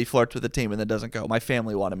when somebody flirts with a team and then doesn't go. My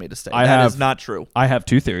family wanted me to stay. That is not true. I have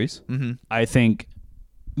 2 theories. Mm-hmm. I think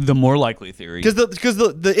the more likely theory, Because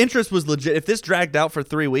the interest was legit. If this dragged out for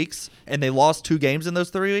 3 weeks and they lost 2 games in those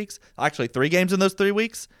 3 weeks, actually 3 games in those 3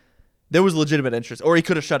 weeks, there was legitimate interest. Or he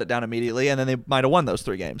could have shut it down immediately, and then they might have won those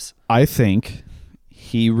 3 games. I think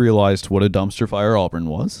he realized what a dumpster fire Auburn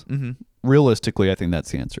was. Mm-hmm. Realistically, I think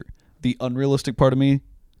that's the answer. The unrealistic part of me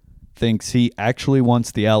thinks he actually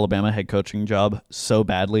wants the Alabama head coaching job so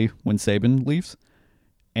badly when Saban leaves,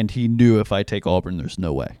 and he knew if I take Auburn, there's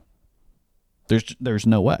no way. There's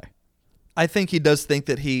no way. I think he does think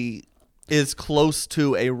that he is close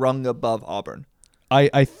to a rung above Auburn.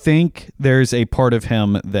 I think there's a part of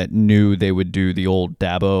him that knew they would do the old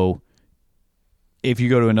Dabo. If you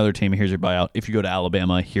go to another team, here's your buyout. If you go to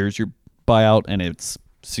Alabama, here's your buyout, and it's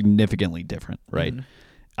significantly different, right? Mm-hmm.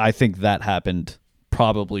 I think that happened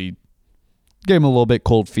probably gave him a little bit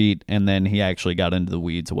cold feet, and then he actually got into the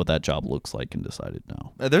weeds of what that job looks like and decided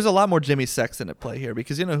no. There's a lot more Jimmy Sexton at play here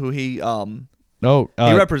because you know who he No,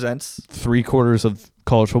 he represents. 3/4 of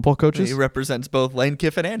college football coaches He represents both Lane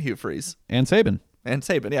Kiffin and Hugh Freeze. and Saban. And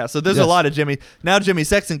Saban, yeah. So there's Yes. a lot of Jimmy. Now Jimmy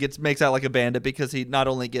Sexton makes out like a bandit because he not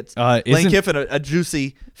only gets Lane isn't- Kiffin a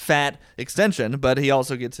juicy, fat extension, but he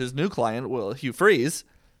also gets his new client, Hugh Freeze,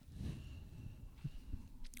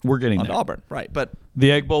 We're getting on there. Auburn. Right, but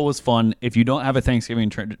The Egg Bowl was fun. If you don't have a Thanksgiving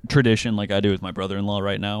tradition like I do with my brother-in-law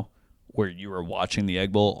right now, where you are watching the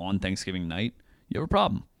Egg Bowl on Thanksgiving night, you have a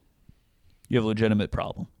problem. You have a legitimate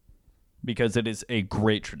problem. Because it is a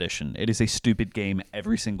great tradition. It is a stupid game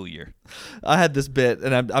every single year. I had this bit,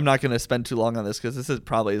 and I'm not going to spend too long on this because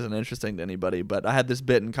probably isn't interesting to anybody, but I had this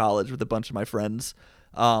bit in college with a bunch of my friends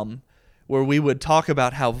where we would talk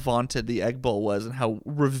about how vaunted the Egg Bowl was and how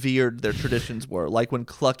revered their traditions were. Like when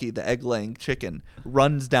Clucky, the egg-laying chicken,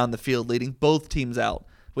 runs down the field leading both teams out.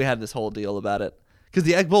 We had this whole deal about it because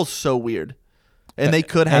the Egg Bowl is so weird. And they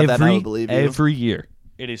could have that, I would believe you. Every year.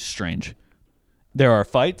 It is strange. There are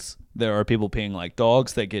fights. There are people peeing like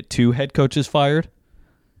dogs that get 2 head coaches fired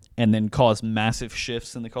and then cause massive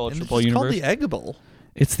shifts in the college And football it's universe. called the Egg Bowl.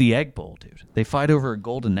 It's the Egg Bowl, dude. They fight over a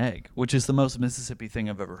golden egg, which is the most Mississippi thing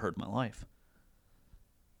I've ever heard in my life.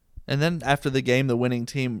 And then after the game, the winning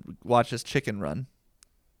team watches chicken run.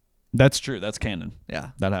 That's true. That's canon. Yeah.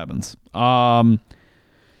 That happens.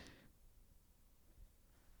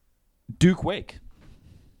 Duke Wake.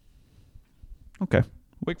 Okay.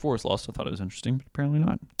 Wake Forest lost. I thought it was interesting, but apparently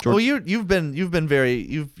not. Well, you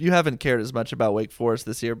haven't cared as much about Wake Forest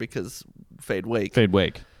this year because Fade Wake. Fade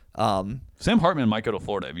Wake. Um, Sam Hartman might go to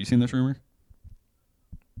Florida. Have you seen this rumor?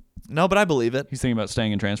 no, but I believe it. He's thinking about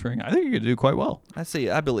staying and transferring. I think he could do quite well.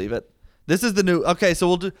 I believe it. This is the new. Okay, so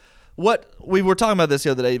we'll do what we were talking about this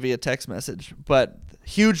the other day via text message, but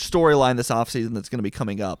huge storyline this offseason that's going to be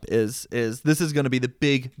coming up is this is going to be the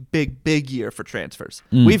big year for transfers.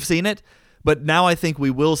 We've seen it, but now I think we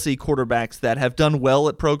will see quarterbacks that have done well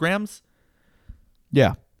at programs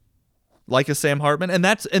Yeah. like a Sam Hartman,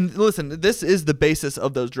 and listen, this is the basis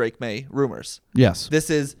of those Drake May rumors. Yes.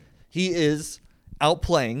 He is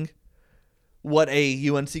outplaying what a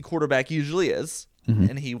UNC quarterback usually is,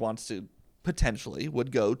 and he wants to potentially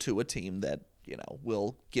would go to a team that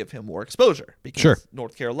will give him more exposure because Sure.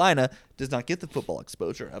 North Carolina does not get the football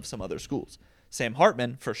exposure of some other schools. Sam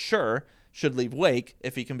Hartman for sure should leave Wake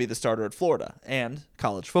if he can be the starter at Florida, and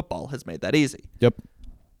college football has made that easy. Yep.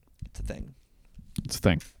 It's a thing. It's a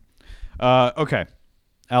thing. Okay.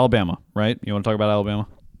 Alabama, right? You want to talk about Alabama? Are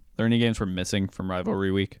there any games we're missing from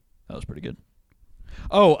rivalry week? That was pretty good.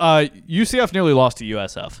 Oh, UCF nearly lost to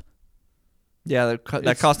USF. Yeah,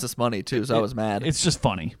 that cost us money too, so I was mad. It's just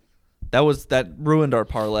funny. That ruined our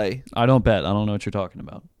parlay. I don't bet. I don't know what you're talking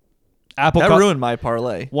about. Apple That Cup. ruined my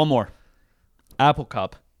parlay. One more. Apple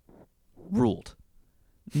Cup ruled.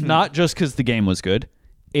 Not just because the game was good.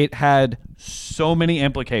 It had so many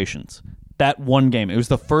implications. That one game. It was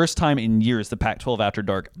the first time in years the Pac-12 After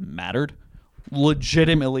Dark mattered.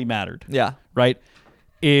 Legitimately mattered. Yeah. Right?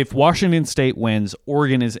 If Washington State wins,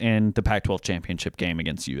 Oregon is in the Pac-12 championship game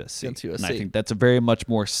against USC. Against USC. And I think that's a very much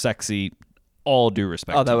more sexy, all due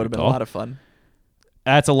respect. Oh, that to would have been a Utah. lot of fun.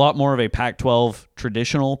 That's a lot more of a Pac-12,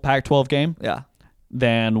 traditional Pac-12 game Yeah.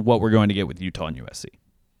 than what we're going to get with Utah and USC.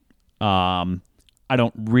 I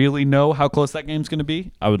don't really know how close that game's going to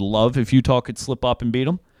be. I would love if Utah could slip up and beat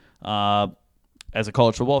them. As a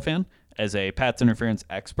college football fan, as a Pats interference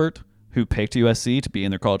expert who picked USC to be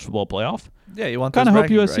in their college football playoff, Yeah, you want kind of those hope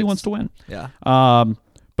bragging USC rights. wants to win. Yeah.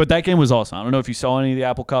 But that game was awesome. I don't know if you saw any of the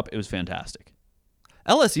Apple Cup. It was fantastic.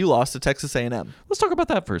 LSU lost to Texas A&M. Let's talk about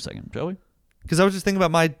that for a second, shall we? Because I was just thinking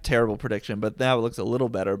about my terrible prediction, but now it looks a little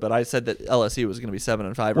better. But I said that LSU was going to be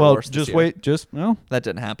 7-5 or Well, worse. this just year. wait. Well, That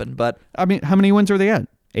didn't happen. But I mean, how many wins are they at?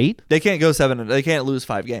 8? they can't go 7. They can't lose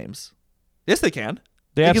 5 games. Yes, they can.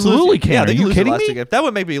 They can absolutely lose, can. Yeah, Are they can you lose the kidding last me? 2 games. That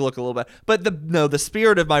would make me look a little bit. But the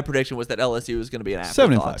spirit of my prediction was that LSU was going to be an 7-5.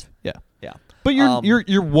 afterthought. Yeah. Yeah. But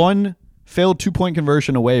you're one failed 2-point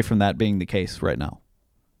conversion away from that being the case right now.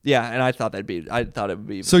 Yeah, and I thought it would be.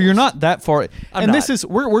 even So you're worse. not that far. I'm and not. this is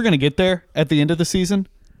we're going to get there at the end of the season.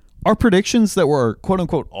 Our predictions that were quote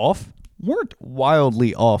unquote off weren't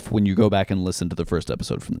wildly off when you go back and listen to the first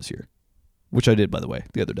episode from this year, which I did, by the way,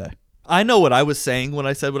 the other day. I know what I was saying when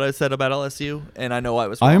I said what I said about LSU, and I know I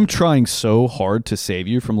was wrong. I'm trying so hard to save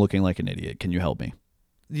you from looking like an idiot. Can you help me?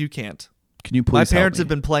 You can't. Can you please My help parents me? have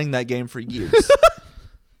been playing that game for years.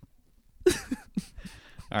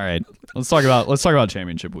 All right, let's talk about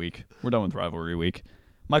championship week. We're done with rivalry week.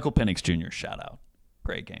 Michael Penix Jr. shout out,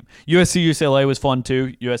 great game. USC UCLA was fun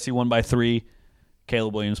too. USC won by 3.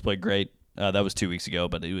 Caleb Williams played great. That was 2 weeks ago,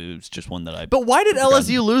 but it was just one that I. But why did forgotten.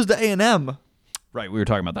 LSU lose to A&M? Right, we were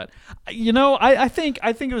talking about that. I think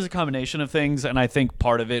it was a combination of things, and I think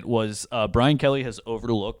part of it was Brian Kelly has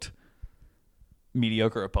overlooked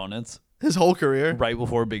mediocre opponents His whole career. right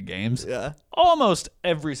before big games. Yeah. Almost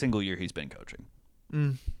every single year he's been coaching,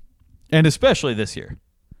 and especially this year.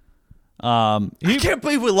 I can't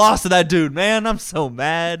believe we lost to that dude, man. I'm so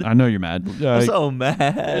mad. I know you're mad. I'm so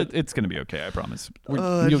mad. It's gonna be okay. I promise. I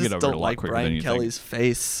You'll just get over it don't a lot like quicker than Brian you Kelly's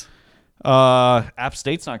face. think. App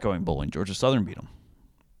State's not going bowling. Georgia Southern beat them.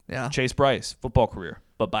 Yeah. Chase Bryce, football career.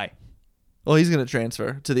 Bye. Well, he's going to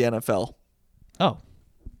transfer to the NFL. Oh,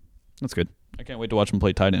 that's good. I can't wait to watch him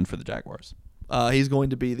play tight end for the Jaguars. He's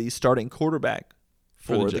going to be the starting quarterback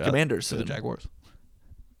for the Commanders For the soon. Jaguars.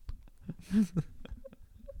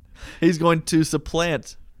 He's going to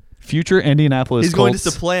supplant. Future Indianapolis He's Colts. going to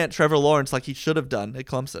supplant Trevor Lawrence like he should have done at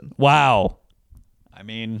Clemson. Wow. I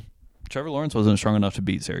mean, Trevor Lawrence wasn't strong enough to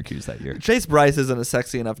beat Syracuse that year. Chase Bryce isn't a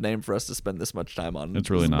sexy enough name for us to spend this much time on.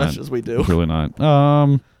 It's really as not. much as we do. It's really not.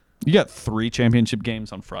 You got 3 championship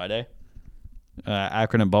games on Friday.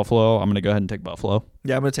 Akron and Buffalo. I'm going to go ahead and take Buffalo.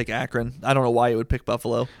 Yeah, I'm going to take Akron. I don't know why you would pick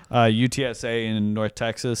Buffalo. UTSA in North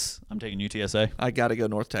Texas. I'm taking UTSA. I got to go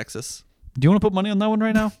North Texas. Do you want to put money on that one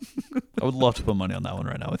right now? I would love to put money on that one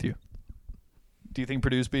right now with you. Do you think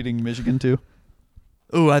Purdue's beating Michigan too?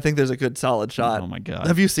 Ooh, I think there's a good solid shot. Oh my God.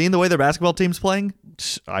 Have you seen the way their basketball team's playing?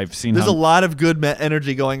 I've seen There's how, a lot of good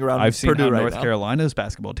energy going around I've seen Purdue how right North now. Carolina's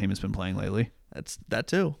basketball team has been playing lately. That's that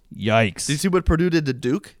too. Yikes. Did you see what Purdue did to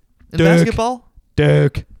Duke in Duke. basketball?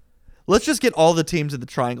 Duke. Let's just get all the teams in the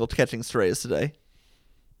triangle catching strays today.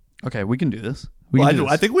 Okay, we can do this. Well, can do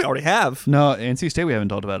I this. think we already have. No, NC State we haven't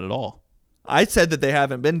talked about at all. I said that they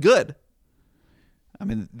haven't been good. I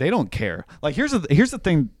mean, they don't care. Like, here's the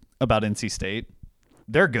thing about NC State.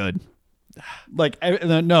 They're good. Like,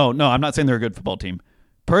 no, I'm not saying they're a good football team.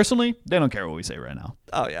 Personally, they don't care what we say right now.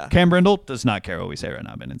 Oh yeah. Cam Brindle does not care what we say right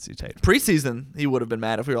now about NC State. Preseason, he would have been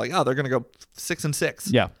mad if we were like, "Oh, they're going to go 6-6."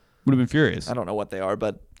 Yeah, would have been furious. I don't know what they are,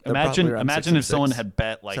 but they're probably Imagine, around imagine if 6-6, someone had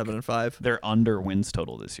bet like 7-5. their under wins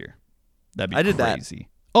total this year. That'd be I did that. crazy.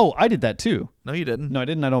 Oh, I did that too. No, you didn't. No, I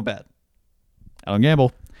didn't. I don't bet. I don't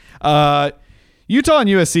gamble. Utah and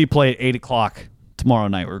USC play at 8 o'clock tomorrow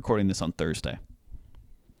night. We're recording this on Thursday.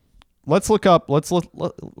 Let's look up. We're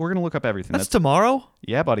gonna look up everything. That's tomorrow.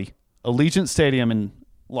 Yeah, buddy. Allegiant Stadium in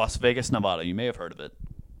Las Vegas, Nevada. You may have heard of it.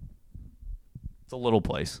 It's a little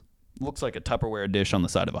place. Looks like a Tupperware dish on the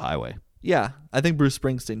side of a highway. Yeah, I think Bruce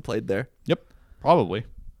Springsteen played there. Yep, probably.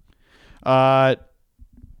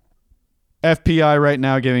 FPI right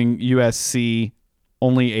now giving USC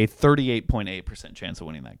only a 38.8% chance of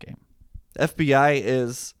winning that game.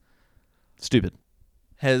 FBI Stupid.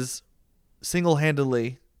 has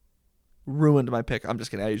single-handedly ruined my pick. I'm just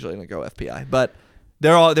kidding. I usually don't go FPI, but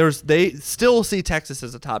they still see Texas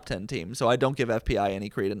as a top 10 team, so I don't give FPI any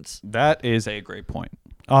credence. That is a great point.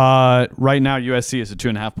 Right now, USC is a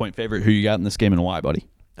 2.5-point favorite. Who you got in this game and why, buddy?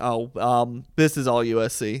 Oh, this is all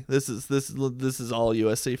USC. This is all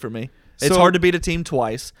USC for me. It's So- hard to beat a team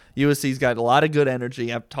twice. USC's got a lot of good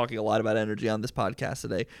energy. I'm talking a lot about energy on this podcast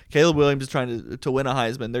today. Caleb Williams is trying to win a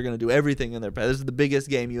Heisman. They're going to do everything in their power. This is the biggest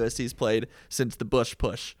game USC's played since the Bush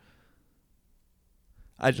push.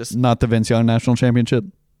 Not the Vince Young National Championship.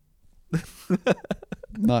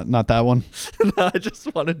 not that one. I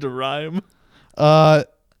just wanted to rhyme. I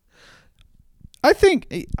think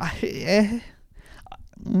I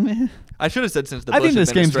should have said since the I Bush think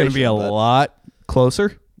this game's going to be a administration, but- lot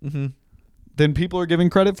closer Mhm. than people are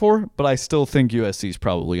giving credit for, but I still think USC is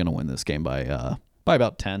probably going to win this game by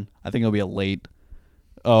about 10. I think it'll be a late.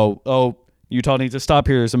 Oh, Utah needs to stop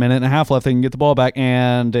here. There's a minute and a half left. They can get the ball back,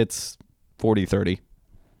 and it's 40-30.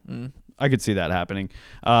 I could see that happening.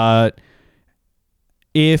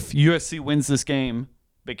 If USC wins this game,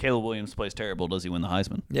 but Caleb Williams plays terrible, does he win the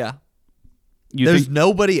Heisman? Yeah. You There's think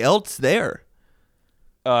nobody else there.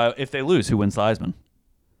 if they lose, who wins the Heisman?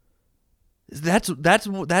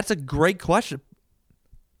 That's a great question.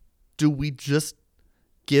 Do we just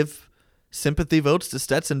give sympathy votes to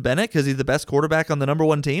Stetson Bennett because he's the best quarterback on the number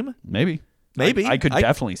one team? Maybe. Maybe. I could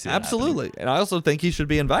definitely see that absolutely. happening. And I also think he should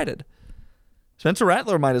be invited. Spencer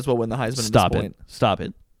Rattler might as well win the Heisman Stop at this it. point.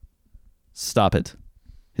 Stop it.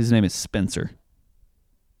 His name is Spencer.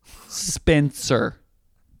 Spencer.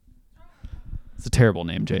 It's a terrible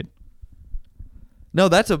name, Jade. No,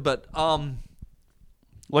 but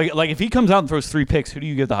Like if he comes out and throws 3 picks, who do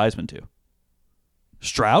you give the Heisman to?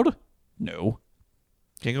 Stroud? No.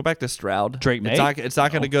 can't go back to Stroud. Drake May? It's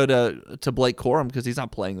not going to go to Blake Corum because he's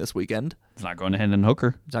not playing this weekend. It's not going to Hendon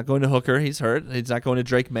Hooker. He's not going to Hooker. He's hurt. He's not going to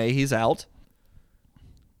Drake May. He's out.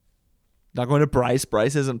 Not going to Bryce.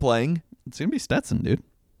 Bryce isn't playing. It's going to be Stetson, dude.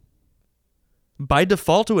 By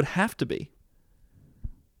default, it would have to be.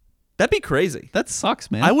 That'd be crazy. That sucks,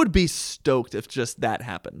 man. I would be stoked if just that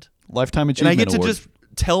happened. Lifetime And Achievement I get to Award. just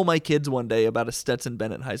tell my kids one day about a Stetson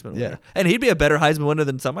Bennett Heisman winner. Yeah. And he'd be a better Heisman winner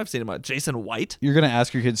than some I've seen him on. Jason White. You're going to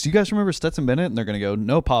ask your kids, do you guys remember Stetson Bennett? And they're going to go,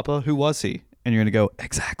 no, Papa. Who was he? And you're going to go,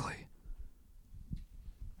 exactly.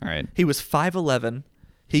 All right. He was 5'11".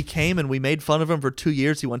 He came and we made fun of him for 2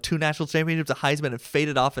 years. He won 2 national championships, a Heisman, and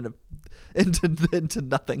faded off into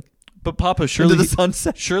nothing. But Papa, surely Into the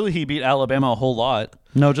sunset. Surely he beat Alabama a whole lot.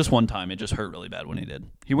 No, just one time. It just hurt really bad when he did.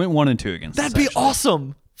 He went 1-2 against us, That'd be actually.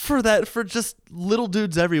 awesome for just little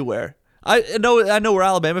dudes everywhere. I know we're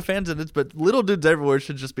Alabama fans, but little dudes everywhere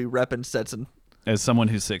should just be repping Stetson. As someone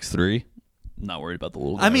who's 6'3", not worried about the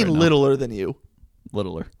little guy I mean, right now. littler than you.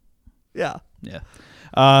 Littler. Yeah. Yeah.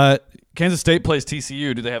 Kansas State plays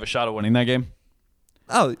TCU. Do they have a shot at winning that game?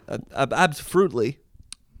 Oh, absolutely.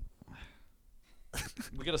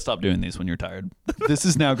 We got to stop doing these when you're tired. This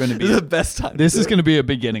is now going to be The best time. This to is do going to be a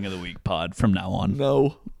beginning of the week pod from now on. it.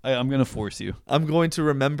 No. I'm going to force you. I'm going to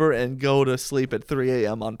remember and go to sleep at 3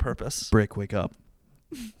 a.m. on purpose. Brick, wake up.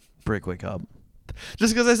 Brick, wake up.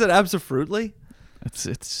 Just because I said absolutely?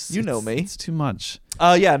 It's You know it's- me. It's too much.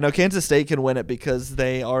 Yeah, no, Kansas State can win it because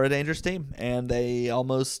they are a dangerous team, and they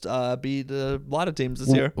almost beat a lot of teams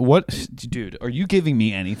this year. What, dude? Are you giving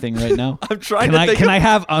me anything right now? I'm trying Can to I think can of- I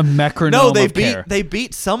have a metronome No, they of care?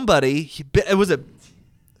 beat somebody. It was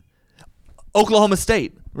Oklahoma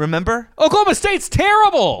State. Remember? Oklahoma State's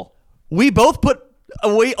terrible. Me put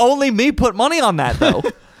money on that though.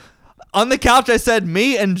 On the couch, I said,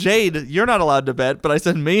 me and Jade, you're not allowed to bet, but I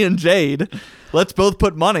said, me and Jade, let's both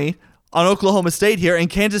put money on Oklahoma State here, and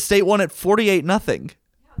Kansas State won at 48-0.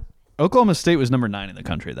 Oklahoma State was number 9 in the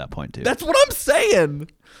country at that point too. That's what I'm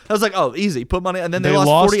saying. I was like, oh, easy, put money, and then they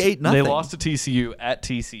lost 48-0. They lost to TCU at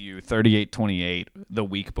TCU 38-28 the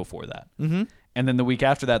week before that. Mm-hmm. And then the week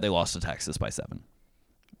after that, they lost to Texas by 7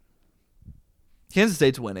 Kansas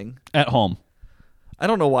State's winning. at home. I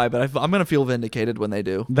don't know why, but I'm going to feel vindicated when they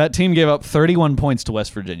do. That team gave up 31 points to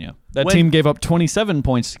West Virginia. That When- team gave up 27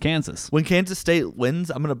 points to Kansas. When Kansas State wins,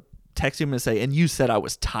 I'm going to text you and say, and you said I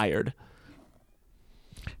was tired.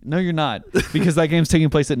 No, you're not, because that game's taking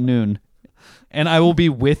place at noon, and I will be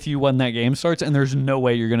with you when that game starts. And there's no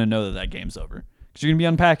way you're going to know that game's over because you're going to be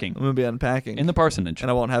unpacking I'm going to be unpacking. in the parsonage. and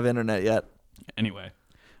I won't have internet yet. Anyway,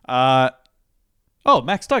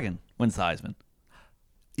 Max Duggan wins the Heisman.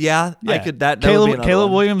 Yeah, I could. That would be Caleb another Caleb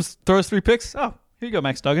one. Williams throws 3 picks. Oh, here you go,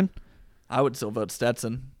 Max Duggan. I would still vote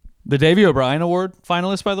Stetson. The Davey O'Brien Award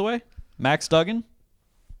finalist, by the way, Max Duggan.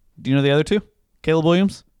 Do you know the other 2? Caleb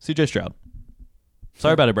Williams, C.J. Stroud.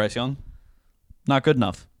 Sorry about it, Bryce Young. Not good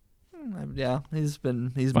enough. Yeah, he's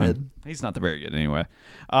Fine. mid. He's not the very good anyway.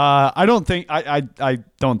 I don't think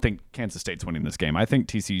Kansas State's winning this game. I think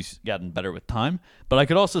TCU's gotten better with time, but I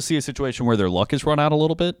could also see a situation where their luck has run out a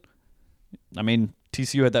little bit. I mean,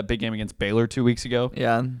 TCU had that big game against Baylor 2 weeks ago.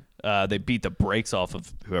 Yeah, They beat the brakes off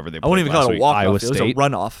of whoever they I played wouldn't even last call it a week, walk Iowa off. It was a State.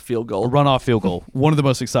 runoff field goal. A runoff field goal. One of the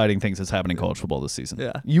most exciting things that's happened in college football this season.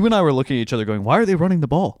 Yeah. You and I were looking at each other going, why are they running the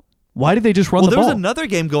ball? Why did they just run Well, the there ball? was another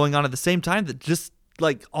game going on at the same time that just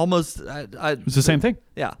like almost. It was the same thing.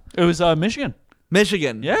 Yeah, It was Michigan.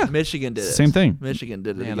 Michigan. Yeah. Michigan did It's it. the same thing. Michigan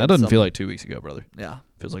did it. Man, against that doesn't feel someone. like 2 weeks ago, brother. Yeah.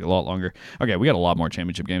 Feels like a lot longer. Okay, we got a lot more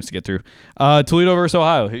championship games to get through. Toledo versus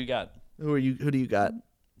Ohio. Who you got? Who do you got?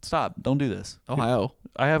 Stop. Don't do this. Ohio.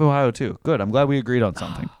 I have Ohio too. Good. I'm glad we agreed on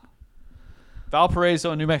something.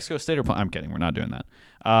 Valparaiso and New Mexico State are playing. I'm kidding. We're not doing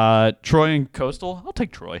that. Troy and Coastal. I'll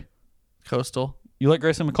take Troy. Coastal. You like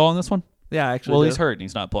Grayson McCall in this one? Yeah, actually. Well, do. he's hurt and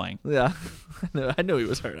he's not playing. Yeah, I knew he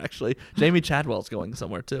was hurt. Actually, Jamie Chadwell's going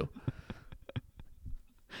somewhere too.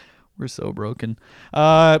 We're so broken.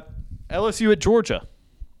 LSU at Georgia.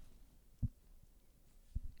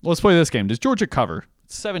 Let's play this game. Does Georgia cover?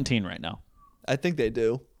 It's 17 right now. I think they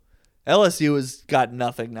do. LSU has got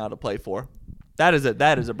nothing now to play for. That is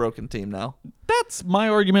a broken team now. That's my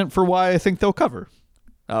argument for why I think they'll cover.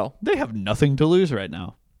 Oh, They have nothing to lose right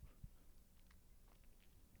now.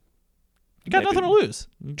 You got Maybe. nothing to lose.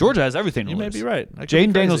 Georgia has everything to you lose. may be right. That could Jaden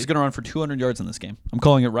be Daniels crazy. is going to run for 200 yards in this game. I'm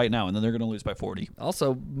calling it right now, and then they're going to lose by 40.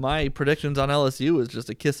 Also, my predictions on LSU is just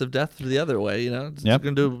a kiss of death to the other way. You know, it's Yep.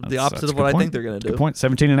 going to do the That's opposite a of what good I point. think they're going to do. Good point.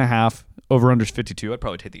 17.5. Over-under's 52. I'd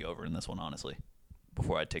probably take the over in this one, honestly,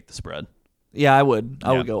 before I'd take the spread. Yeah, I would.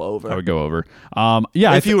 I Yeah. would go over. I would go over.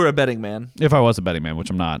 Yeah, if you were a betting man. if I was a betting man, which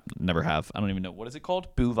I'm not, never have. I don't even know. What is it called?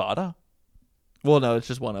 Bovada? Well, no, it's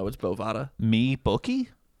just one. It's Bovada. Me bookie?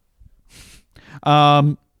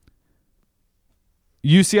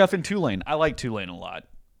 UCF and Tulane. I like Tulane a lot.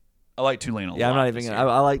 I like Tulane a lot. Yeah, I'm not even this gonna. year.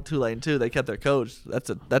 I like Tulane too. They kept their coach. That's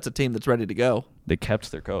a team that's ready to go. They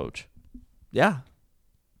kept their coach. Yeah,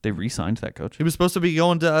 They re-signed that coach. he was supposed to be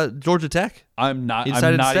going to Georgia Tech. I'm not He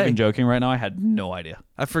decided to stay. even joking right now. I had no idea.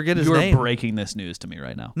 I forget his You are name. breaking this news to me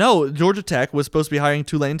right now. No, Georgia Tech was supposed to be hiring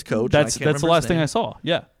Tulane's coach. and I That's can't the remember last his thing name. I saw.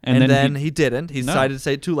 Yeah. And then he didn't. He No. decided to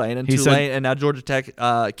say Tulane, and He said- Tulane, and now Georgia Tech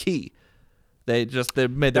Key. They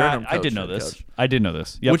made their interim coach. I did know head this. coach, I did know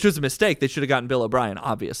this. Yep. which was a mistake. They should have gotten Bill O'Brien,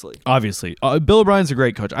 obviously. Obviously. Bill O'Brien's a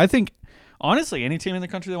great coach. I think, honestly, any team in the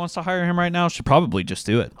country that wants to hire him right now should probably just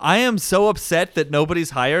do it. I am so upset that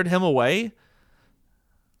nobody's hired him away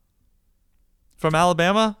from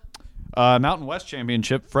Alabama. Mountain West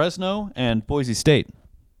Championship, Fresno, and Boise State.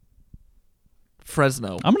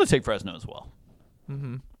 Fresno. I'm going to take Fresno as well.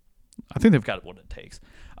 Mm-hmm. I think they've got what it takes.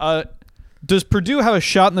 Does Purdue have a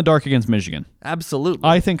shot in the dark against Michigan? Absolutely.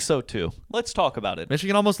 I think so, too. Let's talk about it.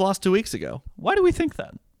 Michigan almost lost 2 weeks ago. Why do we think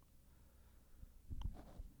that?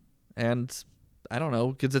 And I don't know,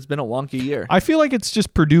 because it's been a wonky year. I feel like it's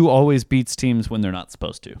just Purdue always beats teams when they're not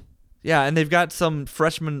supposed to. Yeah, and they've got some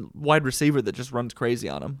freshman wide receiver that just runs crazy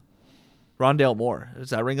on them. Rondale Moore. Does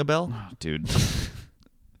that ring a bell? Oh, dude.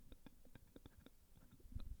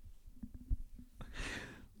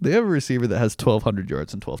 They have a receiver that has 1,200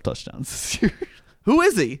 yards and 12 touchdowns this year. Who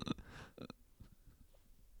is he?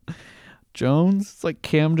 Jones? It's like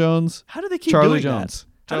Cam Jones. How do they keep Charlie doing Jones.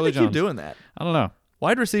 that? How Charlie do they keep Jones. doing that? I don't know.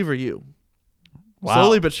 Wide receiver you. Wow.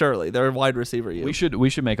 Slowly but surely, they're wide receiver you. We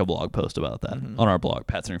should make a blog post about that on our blog,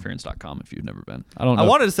 patsinterference.com, if you've never been. I don't know. I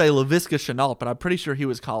wanted to say LaVisca Chenault, but I'm pretty sure he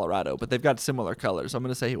was Colorado. But they've got similar colors. I'm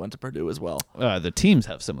going to say he went to Purdue as well. The teams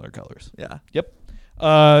have similar colors. Yeah. Yep.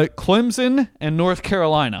 Clemson and North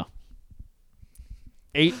Carolina.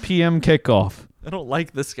 8 p.m. kickoff. I don't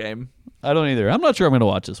like this game. I don't either. I'm not sure I'm going to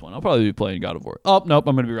watch this one. I'll probably be playing God of War. Oh, nope.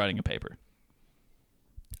 I'm going to be writing a paper.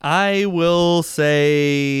 I will say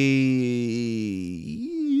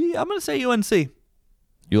I'm going to say UNC.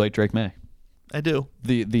 You like Drake May? I do.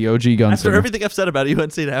 The OG gunslinger. After everything I've said about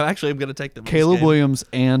UNC now, actually I'm going to take them. in this Caleb game. Williams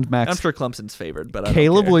and Max. I'm sure Clemson's favored, but I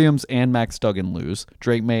Caleb don't care. Williams and Max Duggan lose.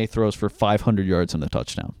 Drake May throws for 500 yards and a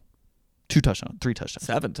touchdown. 2 touchdowns. 3 touchdowns.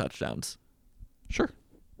 7 touchdowns. Sure.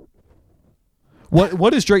 What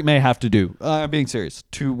does Drake May have to do? I'm being serious,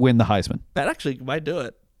 to win the Heisman. That actually might do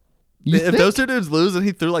it. You If think? those two dudes lose and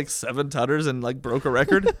he threw like 7 tutters and like broke a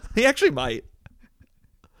record, he actually might.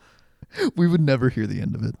 We would never hear the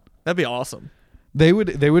end of it. That'd be awesome. They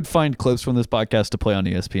would find clips from this podcast to play on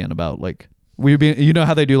ESPN about like you know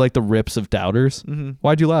how they do like the rips of doubters. Mm-hmm.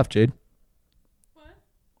 Why'd you laugh, Jade? What?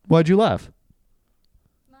 Why'd you laugh?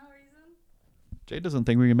 No reason. Jade doesn't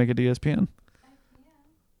think we can make it to ESPN.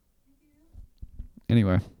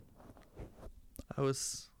 Anyway, I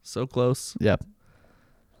was so close. yeah.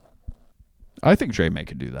 I think Drake May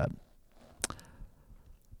could do that.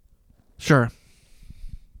 Sure.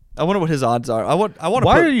 I wonder what his odds are. I want to Why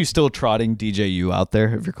put, are you still trotting DJU out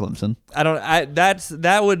there if you're Clemson?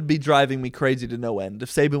 that would be driving me crazy to no end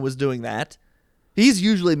if Saban was doing that. He's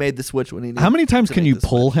usually made the switch when he needs How many times to can make you the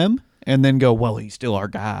pull switch. him and then go, well, he's still our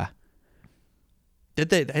guy? Did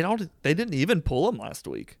they they didn't even pull him last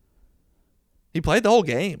week. He played the whole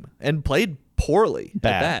game and played poorly at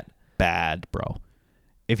that. Bad, bro.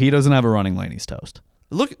 If he doesn't have a running lane, he's toast.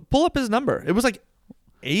 Look, pull up his number. It was like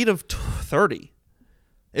 8 of 30.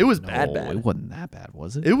 It was bad. It wasn't that bad,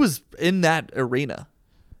 was it? It was in that arena.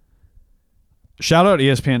 Shout out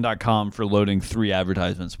ESPN.com for loading 3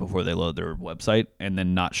 advertisements before they load their website and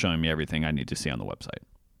then not showing me everything I need to see on the website.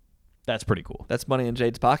 That's pretty cool. That's money in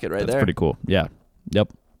Jade's pocket right That's there. pretty cool. Yeah.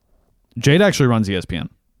 Yep. Jade actually runs ESPN.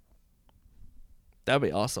 That'd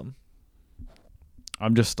be awesome.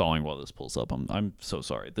 I'm just stalling while this pulls up. I'm so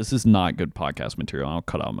sorry. This is not good podcast material. I'll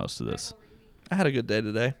cut out most of this. I had a good day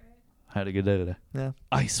today. I had a good day today. Yeah.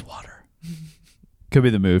 Ice water. Could be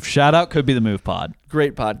the move. Shout out Could Be the Move pod.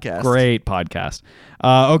 Great podcast. Great podcast.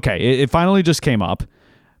 Okay, it finally just came up.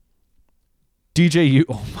 DJU,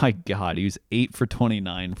 oh my God, he was 8 for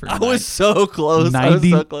 29 for I was so close. I was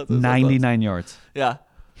 90, so close. I was so 99 yards. close. Yeah.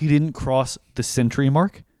 He didn't cross the century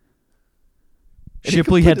mark. And he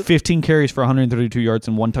Shipley had completed- 15 carries for 132 yards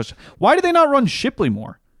and 1 touchdown. Why did they not run Shipley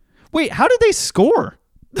more? Wait, how did they score?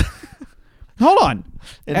 Hold on.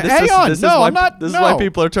 And Hang on. This No, is why, I'm not. This no. is why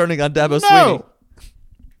people are turning on Dabo Sweeney. No.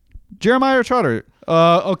 Jeremiah Trotter.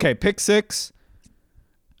 Okay, pick 6.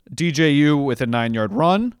 DJU with a 9-yard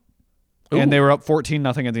run. And Ooh. they were up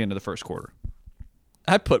 14-0 at the end of the first quarter.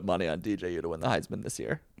 I put money on DJU to win the Heisman this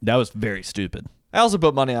year. That was very stupid. I also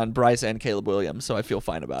put money on Bryce and Caleb Williams, so I feel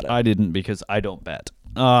fine about it. I didn't because I don't bet.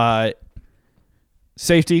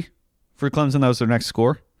 Safety for Clemson. That was their next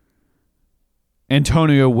score.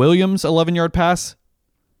 Antonio Williams, 11-yard pass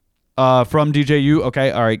from DJU.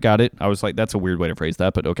 Okay, all right, got it. I was like, that's a weird way to phrase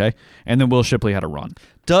that, but okay. And then Will Shipley had a run.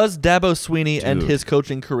 Does Dabo Sweeney end Dude. his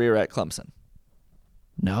coaching career at Clemson?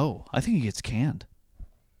 No, I think he gets canned.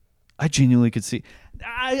 I genuinely could see.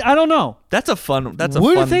 I don't know. That's a fun. That's a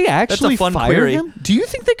Would fun. they that's actually a fun fire query. him? Do you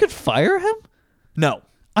think they could fire him? No,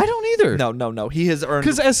 I don't either. no. He has earned.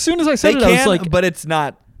 Because as soon as I they said it, can, I was like, but it's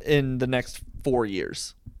not in the next 4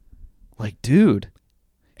 years. dude.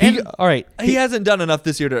 And all right. He hasn't done enough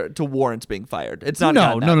this year to warrant being fired. It's not. No.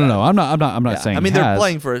 gotten that bad. I'm not Yeah. saying. I mean, he they're has.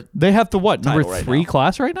 playing for. They have the what number title right 3 now.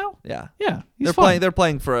 class right now? Yeah. Yeah, he's They're fine. playing. They're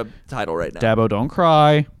playing for a title right now. Dabo, don't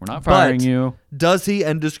cry. We're not firing But you. Does he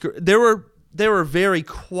end his career? There were very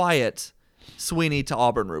quiet Sweeney to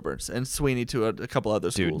Auburn rumors and Sweeney to a couple other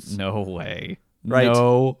Dude, schools. no way. Right?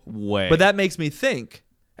 No way. But that makes me think.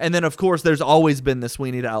 And then of course there's always been the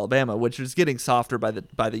Sweeney to Alabama, which is getting softer by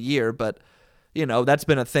the year, but that's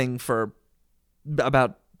been a thing for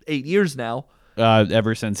about 8 years now.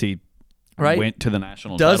 ever since he Right? went to the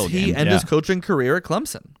national Does title he game. end Yeah. his coaching career at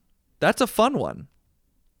Clemson? That's a fun one.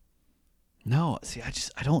 No, see,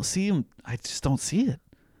 I don't see him. I just don't see it.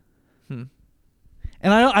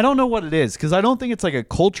 And I don't know what it is because I don't think it's like a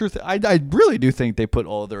culture thing. I really do think they put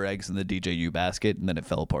all of their eggs in the DJU basket and then it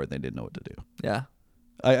fell apart and they didn't know what to do. Yeah.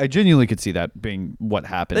 I genuinely could see that being what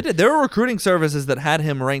happened. They did. There were recruiting services that had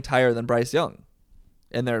him ranked higher than Bryce Young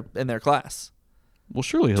in their class. Well,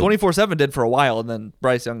 surely he'll 24/7 did for a while, and then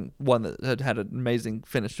Bryce Young won that had an amazing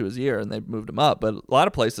finish to his year, and they moved him up. But a lot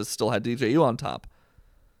of places still had DJU on top.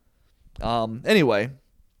 Anyway,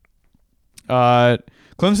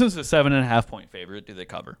 Clemson's a 7.5 point favorite. Do they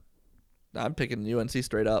cover? I'm picking UNC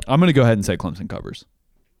straight up. I'm going to go ahead and say Clemson covers.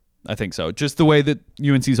 I think so. Just the way that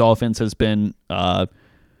UNC's offense has been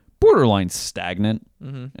borderline stagnant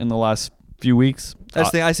in the last few weeks. That's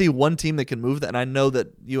the thing. I see one team that can move that, and I know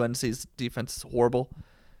that UNC's defense is horrible,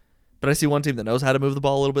 but I see one team that knows how to move the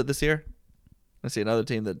ball a little bit this year. I see another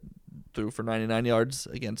team that threw for 99 yards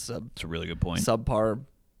against a It's a really good point. subpar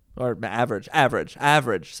or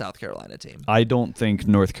average South Carolina team. I don't think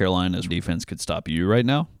North Carolina's defense could stop you right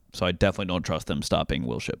now, so I definitely don't trust them stopping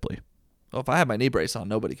Will Shipley. Well, if I have my knee brace on,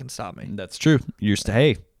 nobody can stop me. That's true. You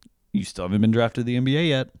still haven't been drafted to the NBA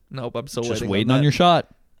yet. Nope, I'm still Just waiting. waiting on your shot.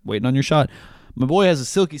 Waiting on your shot. My boy has a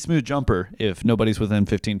silky smooth jumper if nobody's within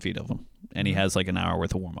 15 feet of him, and he has like an hour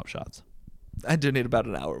worth of warm-up shots. I do need about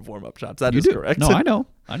an hour of warm-up shots. That You is do. correct. No, I know.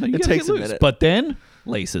 You It gotta takes get a loose. minute. But then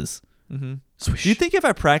laces. Swish. Do you think if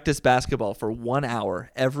I practice basketball for 1 hour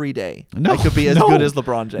every day, No, I could be as no. good as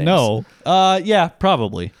LeBron James? No. Yeah,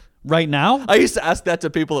 probably. Right now, I used to ask that to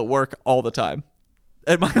people at work all the time.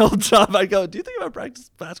 At my old job, I go, "Do you think if I practice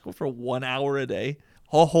basketball for 1 hour a day,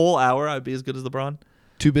 a whole hour, I'd be as good as LeBron?"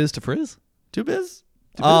 too biz to frizz. Two biz.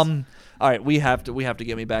 Two biz. All right, we have to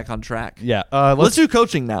get me back on track. Yeah. Let's do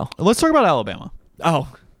coaching now. Let's talk about Alabama. Oh,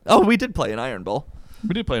 we did play an Iron Bowl.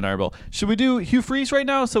 We did play an Iron Bowl. Should we do Hugh Freeze right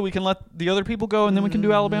now so we can let the other people go and then we can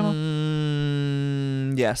do Alabama?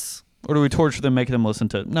 Yes. Or do we torture them, make them listen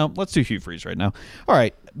to? No, let's do Hugh Freeze right now. All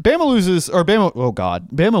right. Bama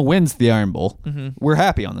wins the Iron Bowl. Mm-hmm. We're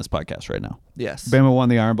happy on this podcast right now. Yes. Bama won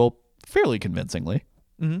the Iron Bowl fairly convincingly.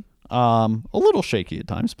 Mm-hmm. A little shaky at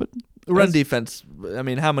times, but Run defense. I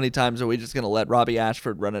mean, how many times are we just going to let Robbie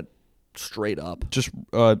Ashford run it straight up? just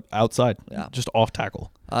outside. Yeah. Just off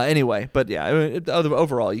tackle. Anyway, but yeah,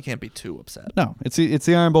 overall, you can't be too upset. No, it's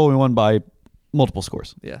the Iron Bowl. We won by multiple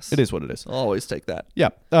scores. Yes. It is what it is. I'll always take that.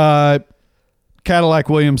 Yeah. Cadillac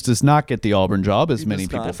Williams does not get the Auburn job, as He many does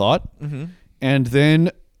people not. thought. Mm-hmm. And then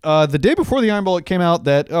the day before the Iron Bowl, it came out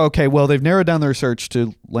that, okay, well, they've narrowed down their search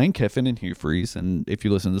to Lane Kiffin and Hugh Freeze. And if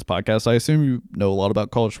you listen to this podcast, I assume you know a lot about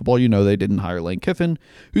college football. You know they didn't hire Lane Kiffin,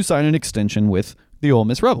 who signed an extension with the Ole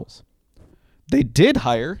Miss Rebels. They did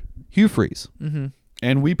hire Hugh Freeze. Mm-hmm.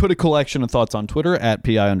 And we put a collection of thoughts on Twitter at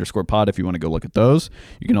 @PI_pod if you want to go look at those.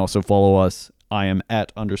 You can also follow us. I am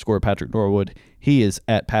at _Patrick Norwood. He is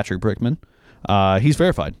at Patrick Brickman. He's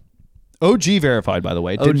verified. OG verified, by the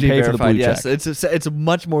way. Didn't OG pay for the verified, blue yes. check. It's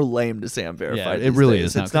much more lame to say I'm verified. Yeah, it these really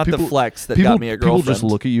days. is. It's not the flex that people, got me a girlfriend. People just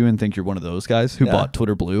look at you and think you're one of those guys who Yeah. bought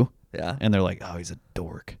Twitter Blue. Yeah. And they're like, oh, he's a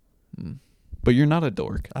dork. But you're not a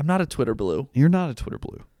dork. I'm not a Twitter blue. You're not a Twitter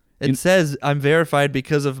Blue. It says I'm verified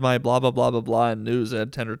because of my blah, blah, blah, blah, blah, and news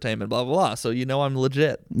and entertainment, blah, blah, blah. So you know I'm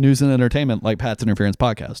legit. News and entertainment like Pat's Interference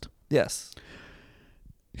Podcast. Yes.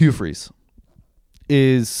 Hugh Freeze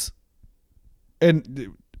is,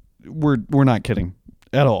 and we're not kidding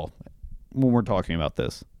at all when we're talking about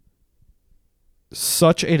this,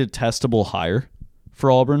 such a detestable hire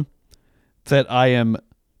for Auburn that I am,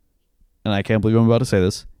 and I can't believe I'm about to say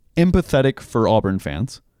this, empathetic for Auburn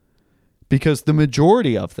fans because the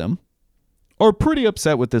majority of them are pretty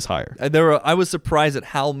upset with this hire. And I was surprised at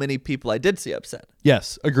how many people I did see upset.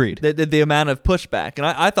 Yes, agreed. The amount of pushback, and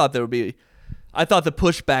I thought I thought the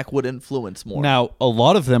pushback would influence more. Now, a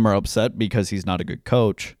lot of them are upset because he's not a good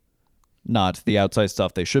coach, not the outside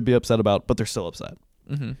stuff they should be upset about, but they're still upset.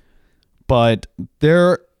 Mm-hmm. But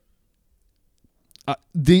the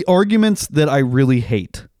arguments that I really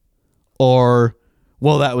hate are,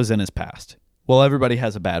 well, that was in his past. Well, everybody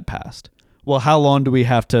has a bad past. Well, how long do we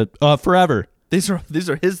have to? Forever. These are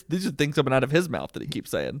things coming out of his mouth that he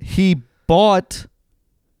keeps saying. He bought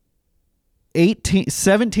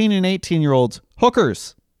 17 and 18-year-olds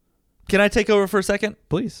hookers. Can I take over for a second?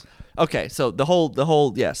 Please. Okay, so the whole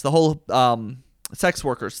sex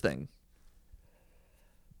workers thing.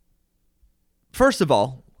 First of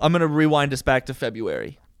all, I'm going to rewind us back to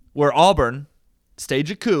February, where Auburn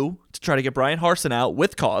staged a coup to try to get Brian Harsin out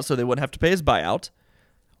with cause so they wouldn't have to pay his buyout.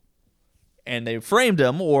 And they framed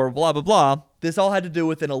him, or blah, blah, blah. This all had to do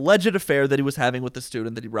with an alleged affair that he was having with the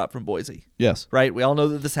student that he brought from Boise. Yes. Right? We all know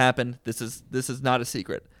that this happened. This is not a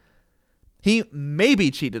secret. He maybe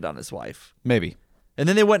cheated on his wife. Maybe. And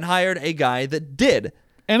then they went and hired a guy that did.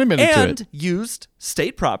 And admitted to And it. used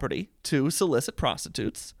state property to solicit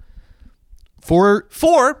prostitutes. For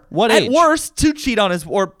what at age? worst, to cheat on his,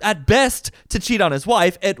 or at best, to cheat on his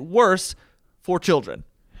wife. At worst, for children.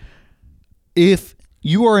 If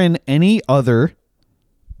you are in any other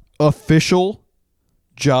official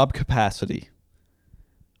job capacity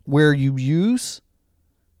where you use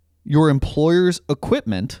your employer's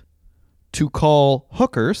equipment to call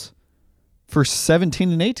hookers for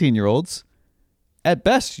 17 and 18-year-olds, at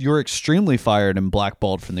best, you're extremely fired and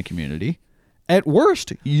blackballed from the community. At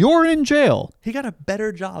worst, you're in jail. He got a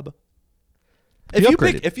better job. He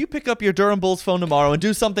upgraded. If you pick up your Durham Bulls phone tomorrow and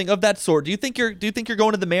do something of that sort, do you think you're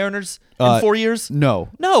going to the Mariners in 4 years? No.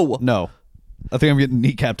 No. I think I'm getting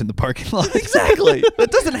kneecapped in the parking lot. Exactly.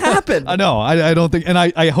 That doesn't happen. I know. I don't think, and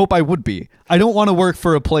I hope I would be. I don't want to work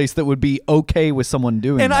for a place that would be okay with someone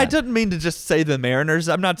doing And that. I didn't mean to just say the Mariners.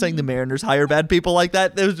 I'm not saying the Mariners hire bad people like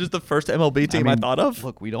that. That was just the first MLB team I thought of.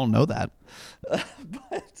 Look, we don't know that.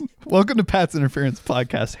 Welcome to Pat's Interference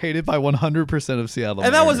Podcast, hated by 100% of Seattle.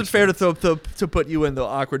 And that wasn't Mariners fair fans. to put you in the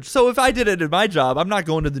awkward. So if I did it in my job, I'm not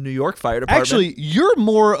going to the New York Fire Department. Actually, you're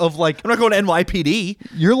more of like, I'm not going to NYPD.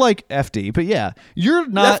 you're like FD, but yeah, you're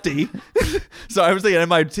not. Lefty. So I was thinking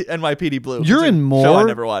NYPD Blue. You're It's a in more. show I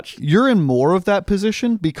never watched. You're in more of that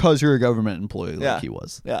position because you're a government employee, like Yeah. he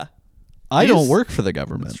was. Yeah, I He's- don't work for the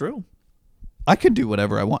government. that's true. I could do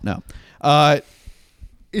whatever I want now.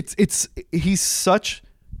 He's such,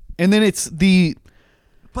 and then it's the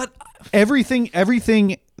But everything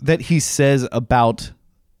that he says about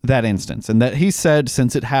that instance, and that he said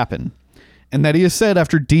since it happened, and that he has said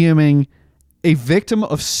after DMing a victim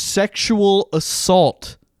of sexual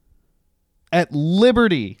assault at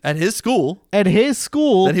Liberty at his school at his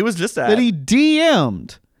school that he was just at, that he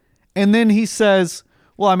DM'd, and then he says,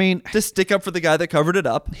 well, I mean, to stick up for the guy that covered it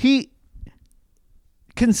up. he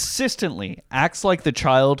consistently acts like the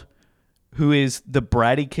child who is the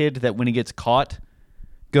bratty kid that when he gets caught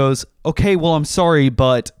goes, okay, well, I'm sorry,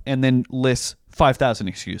 but, and then lists 5,000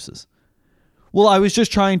 excuses. Well, I was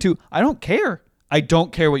just trying to, I don't care. I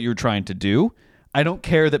don't care what you're trying to do. I don't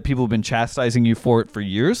care that people have been chastising you for it for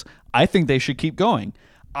years. I think they should keep going.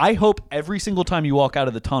 I hope every single time you walk out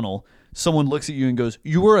of the tunnel, someone looks at you and goes,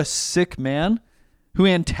 you were a sick man who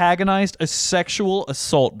antagonized a sexual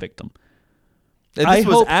assault victim. And I this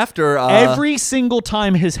was hope after every single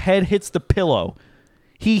time his head hits the pillow,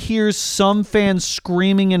 he hears some fan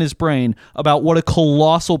screaming in his brain about what a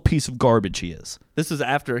colossal piece of garbage he is. This was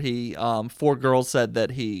after he 4 girls said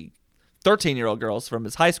that he 13-year-old girls from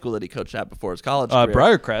his high school that he coached at before his college career.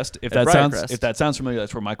 Briarcrest, if At that sounds familiar,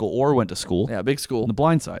 that's where Michael Orr went to school. Yeah, big school. On the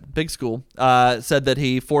blind side. Big school. Said that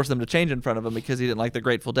he forced them to change in front of him because he didn't like the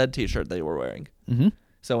Grateful Dead T-shirt they were wearing. Mm-hmm.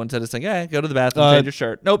 So instead of saying, "Hey, go to the bathroom, change your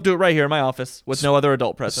shirt," nope, do it right here in my office with no other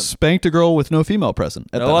adult present. Spanked a girl with no female present.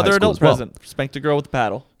 At that No high other school adult as well. present. Spanked a girl with a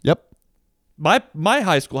paddle. Yep. My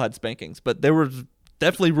high school had spankings, but there were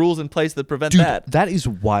definitely rules in place that prevent Dude, that. that is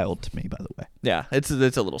wild to me, by the way. Yeah, it's a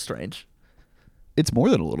little strange. It's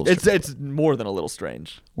more than a little It's strange. it's more than a little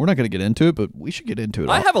strange. We're not going to get into it, but we should get into it.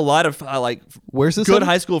 I have a lot of Where's this good at?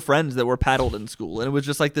 high school friends that were paddled in school, and it was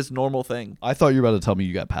just like this normal thing. I thought you were about to tell me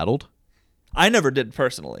you got paddled. I never did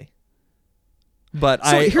personally. But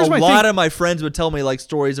So here's a my lot thing. of my friends would tell me like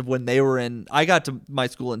stories of when they were in. I got to my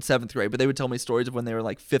school in 7th grade, but they would tell me stories of when they were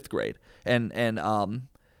like 5th grade, and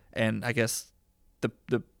I guess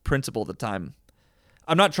the principal at the time.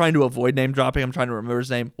 I'm not trying to avoid name dropping. I'm trying to remember his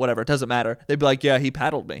name. Whatever, it doesn't matter. They'd be like, "Yeah, he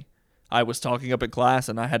paddled me." I was talking up in class,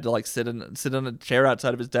 and I had to like sit in a chair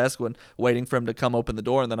outside of his desk when waiting for him to come open the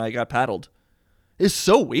door, and then I got paddled. It's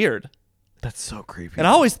so weird. That's so creepy. And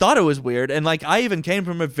I always thought it was weird. And like I even came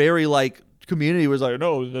from a very like community was like,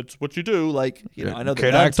 no, that's what you do. Like, you know, I know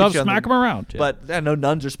Kid nuns acts up, hit you on smack him around. Yeah. But I know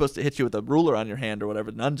nuns are supposed to hit you with a ruler on your hand or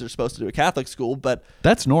whatever. Nuns are supposed to do a Catholic school, but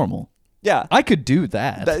that's normal. yeah. I could do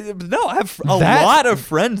that. No, I have a lot of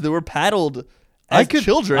friends that were paddled as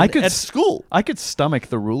children at school. I could stomach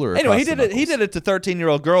the ruler. Anyway, across the he knuckles. did it to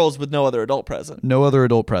 13-year-old girls with no other adult present, No other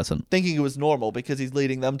adult present. thinking it was normal because he's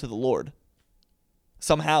leading them to the Lord.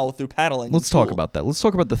 Somehow through paddling. Let's talk about that. Let's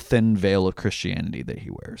talk about the thin veil of Christianity that he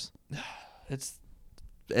wears. It's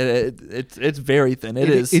very thin. It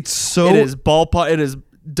is ballpark. It is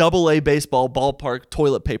AA baseball ballpark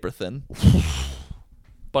toilet paper thin.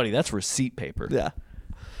 Buddy, that's receipt paper. Yeah.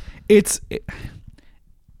 It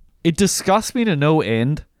disgusts me to no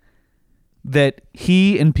end that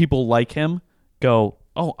he and people like him go,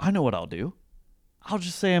 oh, I know what I'll do. I'll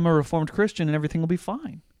just say I'm a Reformed Christian and everything will be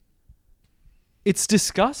fine. It's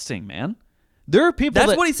disgusting, man. There are people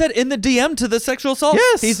That's what he said in the DM to the sexual assault.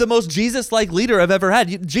 Yes. He's the most Jesus-like leader I've ever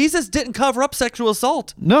had. Jesus didn't cover up sexual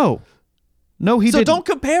assault. No, he So didn't. don't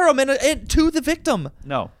compare him to the victim.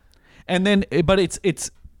 No. And then, but it's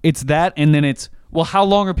that, and then it's, well, how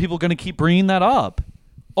long are people going to keep bringing that up?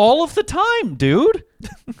 All of the time, dude.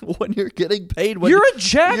 When you're getting paid. You're a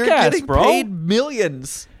jackass, you're getting bro. paid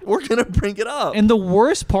millions. We're going to bring it up. And the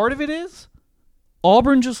worst part of it is,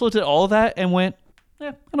 Auburn just looked at all of that and went,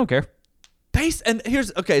 I don't care.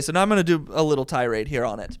 So now I'm going to do a little tirade here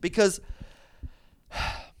on it because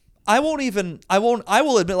I will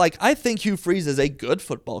admit, like, I think Hugh Freeze is a good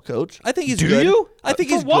football coach. I think he's Do good. you? I think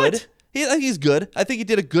For he's what? good. I think he's good. I think he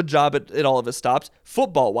did a good job at all of his stops.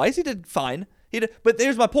 Football-wise, he did fine. But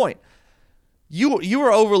here's my point. You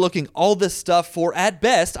are overlooking all this stuff for, at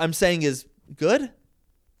best, I'm saying is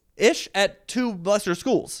good-ish at two lesser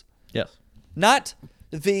schools. Yes. Not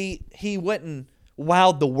he went and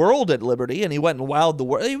wowed the world at Liberty, and he went and wowed the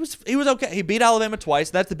world. He was okay. He beat Alabama twice.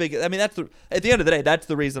 That's the big. I mean, at the end of the day, that's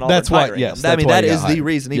the reason. That's why. hiring Yes. him. That's I mean, why that he got is the hired.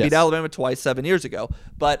 reason he Yes. beat Alabama twice 7 years ago.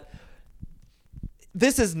 But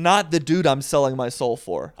this is not the dude I'm selling my soul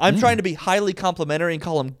for. I'm trying to be highly complimentary and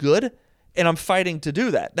call him good, and I'm fighting to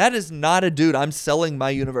do that. That is not a dude I'm selling my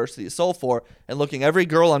university's soul for, and looking every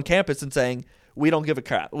girl on campus and saying, "We don't give a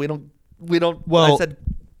crap. We don't." Well, I said,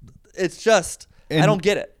 it's just. I don't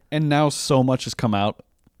get it. And now so much has come out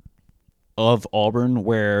of Auburn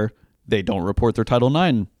where they don't report their Title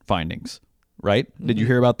IX findings, right? Did you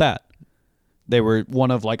hear about that? They were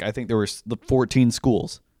one of, like, I think there were the 14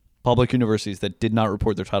 schools, public universities, that did not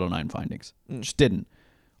report their Title IX findings. Just didn't.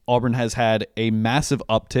 Auburn has had a massive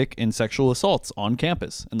uptick in sexual assaults on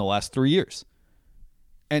campus in the last 3 years.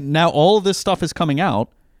 And now all of this stuff is coming out,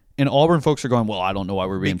 and Auburn folks are going, well, I don't know why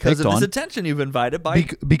we're being Because picked of on. this attention you've invited by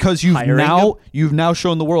Because you've hiring now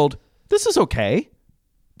shown the world this is okay.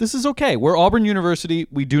 This is okay. We're Auburn University.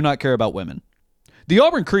 We do not care about women. The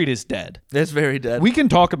Auburn Creed is dead. It's very dead. We can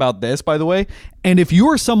talk about this, by the way. And if you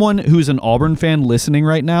are someone who's an Auburn fan listening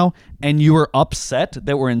right now and you are upset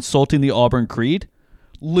that we're insulting the Auburn Creed,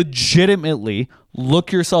 legitimately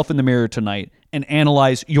look yourself in the mirror tonight and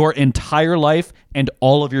analyze your entire life and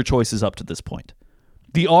all of your choices up to this point.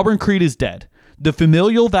 The Auburn Creed is dead. The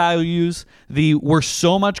familial values, we're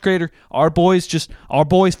so much greater. Our boys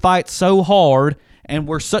fight so hard and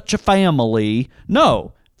we're such a family.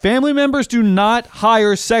 No, family members do not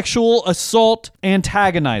hire sexual assault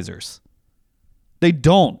antagonizers. They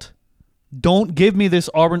don't. Don't give me this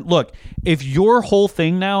Auburn. Look, if your whole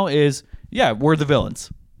thing now is, we're the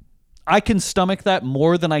villains, I can stomach that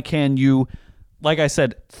more than I can you, like I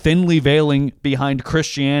said, thinly veiling behind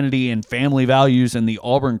Christianity and family values and the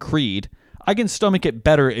Auburn Creed. I can stomach it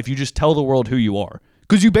better if you just tell the world who you are.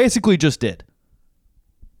 Because you basically just did.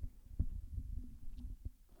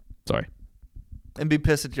 Sorry. And be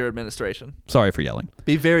pissed at your administration. Sorry for yelling.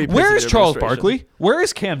 Be very pissed Where at is your Charles administration. Barkley? Where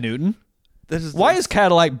is Cam Newton? Why is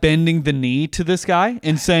Cadillac bending the knee to this guy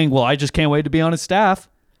and saying, well, I just can't wait to be on his staff?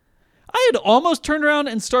 I had almost turned around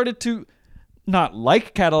and started to not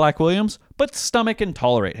like Cadillac Williams, but stomach and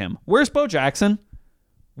tolerate him. Where's Bo Jackson?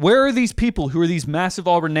 Where are these people who are these massive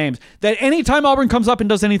Auburn names that anytime Auburn comes up and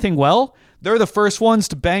does anything well, they're the first ones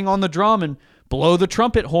to bang on the drum and blow the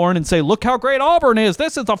trumpet horn and say, look how great Auburn is.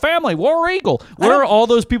 This is the family. War Eagle. Where are all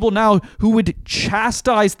those people now who would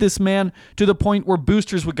chastise this man to the point where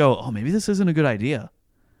boosters would go, oh, maybe this isn't a good idea?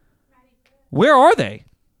 Where are they?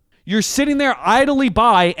 You're sitting there idly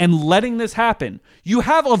by and letting this happen. You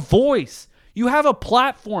have a voice. You have a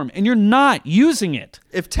platform, and you're not using it.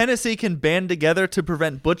 If Tennessee can band together to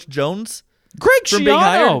prevent Butch Jones, Greg from being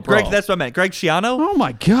hired. Schiano, bro. Greg, that's what I meant. Greg Schiano. Oh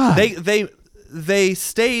my god. They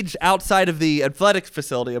staged outside of the athletics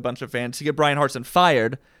facility a bunch of fans to get Brian Hartson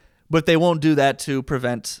fired, but they won't do that to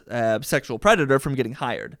prevent sexual predator from getting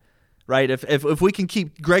hired, right? If we can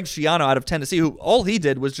keep Greg Schiano out of Tennessee, who all he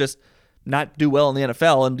did was just not do well in the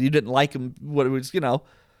NFL, and you didn't like him, what it was,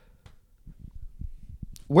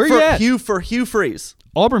 Where you at? For Hugh Freeze.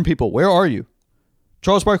 Auburn people, where are you?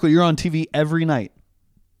 Charles Barkley, you're on TV every night.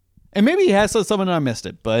 And maybe he has said something and I missed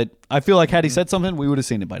it, but I feel like had he said something, we would have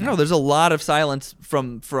seen it by now. No, there's a lot of silence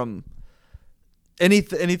from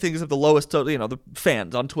anything of the lowest, the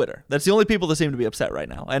fans on Twitter. That's the only people that seem to be upset right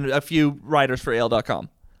now, and a few writers for AL.com.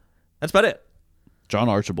 That's about it. John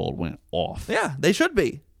Archibald went off. Yeah, they should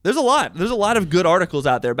be. There's a lot of good articles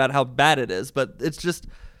out there about how bad it is, but they're just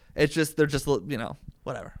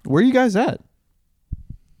whatever. Where are you guys at?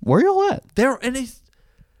 Where are y'all at?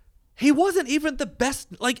 He wasn't even the best.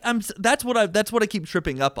 That's what I keep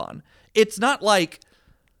tripping up on. It's not like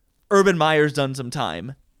Urban Meyer's done some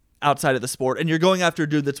time outside of the sport, and you're going after a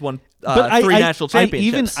dude that's won 3 national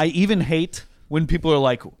championships. I even hate when people are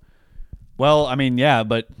like, well, I mean, yeah,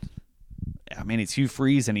 but I mean, it's Hugh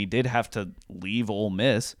Freeze, and he did have to leave Ole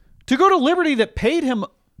Miss to go to Liberty that paid him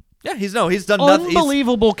he's done nothing.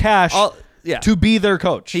 Unbelievable cash to be their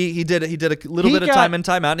coach. He did a little bit of time in,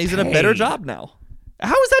 time out, and he's in a better job now.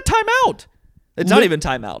 How is that timeout? It's not even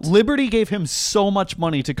timeout. Liberty gave him so much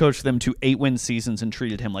money to coach them to 8-win seasons and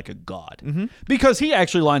treated him like a god because he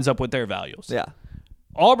actually lines up with their values. Yeah.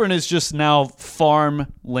 Auburn is just now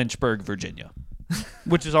farm Lynchburg, Virginia,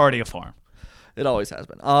 which is already a farm. It always has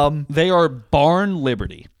been. They are barn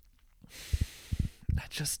Liberty.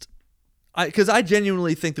 Because I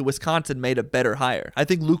genuinely think that Wisconsin made a better hire. I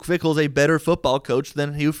think Luke Fickell's a better football coach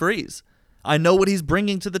than Hugh Freeze. I know what he's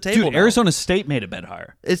bringing to the table. Dude, now. Arizona State made a better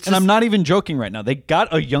hire. And I'm not even joking right now. They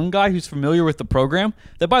got a young guy who's familiar with the program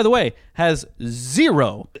that, by the way, has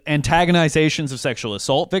 0 antagonizations of sexual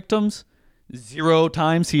assault victims, 0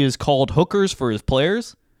 times he has called hookers for his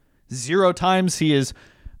players, 0 times he has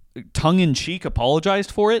tongue-in-cheek apologized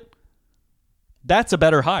for it. That's a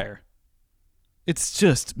better hire. It's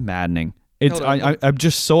just maddening. I'm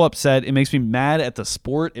just so upset. It makes me mad at the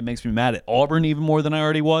sport. It makes me mad at Auburn even more than I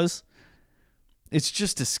already was. It's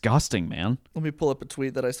just disgusting, man. Let me pull up a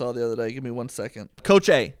tweet that I saw the other day. Give me 1 second. Coach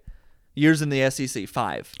A, years in the SEC,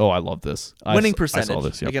 5. Oh, I love this. Winning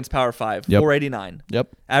percentage against Power 5, 489. Yep.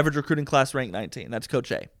 Average recruiting class ranked 19. That's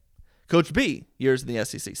Coach A. Coach B, years in the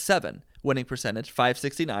SEC, 7. Winning percentage,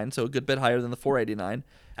 569, so a good bit higher than the 489.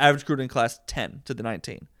 Average recruiting class, 10 to the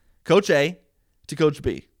 19. Coach A to Coach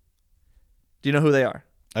B. Do you know who they are?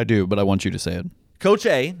 I do, but I want you to say it. Coach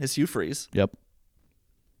A is Hugh Freeze. Yep.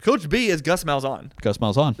 Coach B is Gus Malzahn. Gus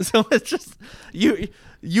Malzahn. So it's just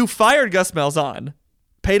you fired Gus Malzahn,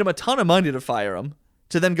 paid him a ton of money to fire him,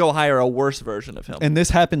 to then go hire a worse version of him. And this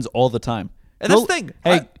happens all the time. And this thing,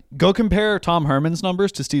 go compare Tom Herman's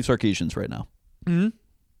numbers to Steve Sarkisian's right now. Mm-hmm.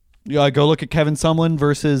 Yeah, go look at Kevin Sumlin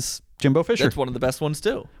versus Jimbo Fisher. That's one of the best ones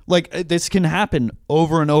too. Like, this can happen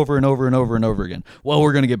over and over and over and over and over again. Well,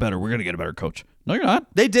 we're going to get better. We're going to get a better coach. No, you're not.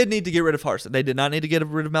 They did need to get rid of Harsin. They did not need to get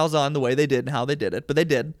rid of Malzahn the way they did and how they did it, but they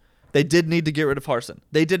did. They did need to get rid of Harsin.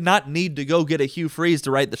 They did not need to go get a Hugh Freeze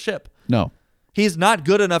to right the ship. No. He's not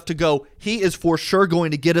good enough to go, he is for sure going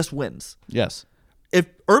to get us wins. Yes. If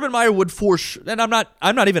Urban Meyer would and I'm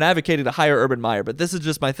not even advocating to hire Urban Meyer, but this is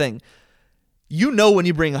just my thing. You know when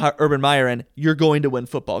you bring Urban Meyer in, you're going to win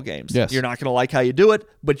football games. Yes. You're not going to like how you do it,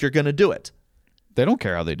 but you're going to do it. They don't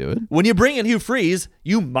care how they do it. When you bring in Hugh Freeze,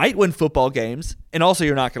 you might win football games, and also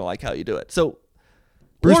you're not going to like how you do it. So,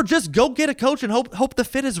 or just go get a coach and hope the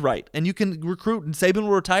fit is right, and you can recruit, and Saban will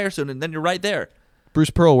retire soon, and then you're right there. Bruce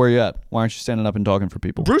Pearl, where you at? Why aren't you standing up and talking for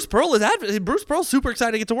people? Bruce Pearl's super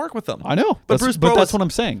excited to get to work with them. I know, but that's what I'm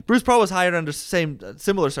saying. Bruce Pearl was hired under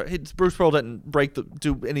similar. Bruce Pearl didn't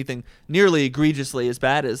do anything nearly egregiously as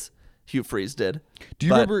bad as Hugh Freeze did. Do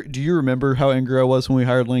you remember how angry I was when we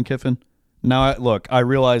hired Lane Kiffin? Now, I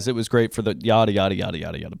realize it was great for the yada yada yada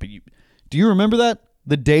yada yada. But do you remember that?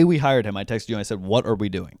 The day we hired him, I texted you and I said, "What are we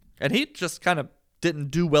doing?" And he just kind of didn't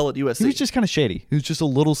do well at USC. He was just kind of shady. He was just a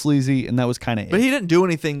little sleazy, and that was kind of it. But he didn't do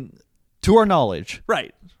anything. To our knowledge.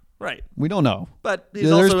 Right. We don't know. But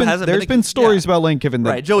there's been stories about Lane Kiffin that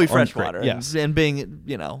right, Joey Freshwater. Yes. And being,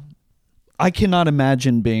 I cannot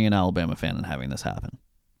imagine being an Alabama fan and having this happen.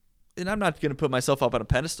 And I'm not going to put myself up on a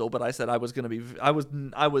pedestal, but I said I was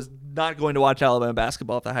not going to watch Alabama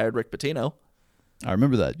basketball if I hired Rick Pitino. I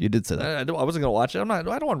remember that. You did say that. I wasn't going to watch it. I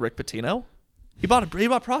don't want Rick Pitino. He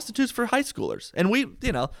bought prostitutes for high schoolers. And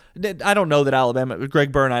I don't know that Alabama,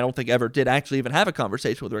 Greg Byrne, I don't think ever did actually even have a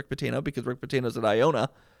conversation with Rick Pitino because Rick Pitino's at Iona.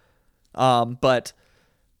 But,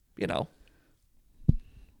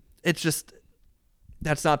 it's just,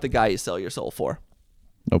 that's not the guy you sell your soul for.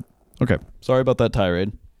 Nope. Okay. Sorry about that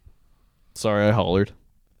tirade. Sorry I hollered.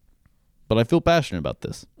 But I feel passionate about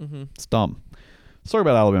this. Mm-hmm. It's dumb. Sorry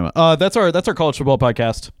about Alabama. That's our college football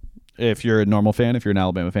podcast. If you're a normal fan, if you're an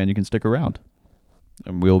Alabama fan, you can stick around.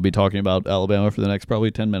 And we'll be talking about Alabama for the next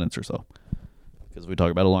probably 10 minutes or so. Because if we talk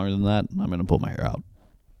about it longer than that, I'm going to pull my hair out.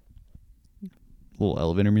 A little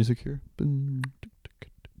elevator music here.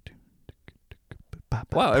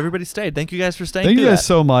 Wow, everybody stayed. Thank you guys for staying. Thank you through guys that.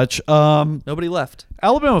 so much. Nobody left.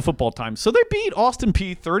 Alabama football time. So they beat Austin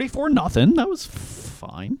Peay 34-0. That was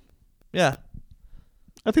fine. Yeah,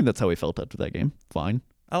 I think that's how we felt after that game. Fine.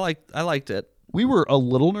 I liked it. We were a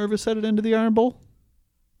little nervous headed into the Iron Bowl.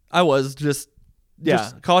 I was just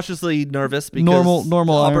cautiously nervous because normal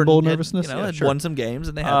Iron Auburn Bowl had, nervousness. had Sure. won some games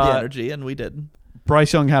and they had the energy, and we didn't.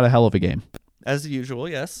 Bryce Young had a hell of a game. As usual,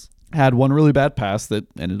 yes. Had one really bad pass that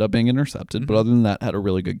ended up being intercepted, but other than that, had a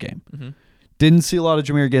really good game. Didn't see a lot of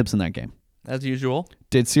Jahmyr Gibbs in that game. As usual.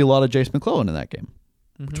 Did see a lot of Jace McClellan in that game,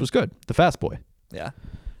 which was good. The fast boy. Yeah.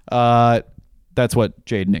 That's what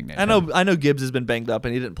Jade nicknamed him. I know Gibbs has been banged up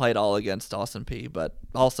and he didn't play at all against Austin Peay, but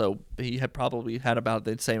also he had probably had about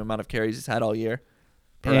the same amount of carries he's had all year.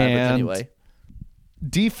 Per average anyway.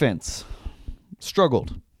 Defense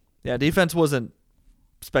struggled. Yeah, defense wasn't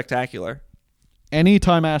spectacular.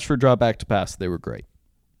 Anytime Ashford dropped back to pass, they were great.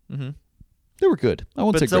 Mm-hmm. They were good. I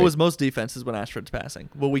won't say But so great. was most defenses when Ashford's passing.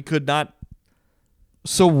 Well, we could not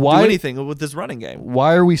So do why anything with this running game.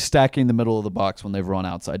 Why are we stacking the middle of the box when they've run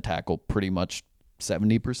outside tackle pretty much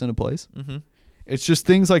 70% of plays? Mm-hmm. It's just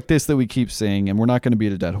things like this that we keep seeing, and we're not going to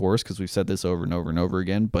beat a dead horse because we've said this over and over and over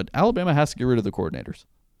again, but Alabama has to get rid of the coordinators.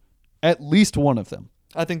 At least one of them.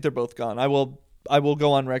 I think they're both gone. I will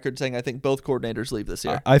go on record saying I think both coordinators leave this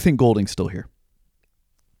year. I think Golding's still here.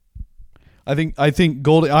 I think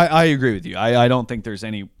Golding. I agree with you. I don't think there's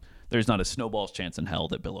not a snowball's chance in hell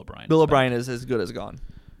that Bill O'Brien. Bill O'Brien is as good as gone.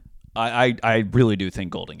 I really do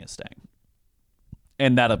think Golding is staying,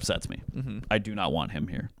 and that upsets me. Mm-hmm. I do not want him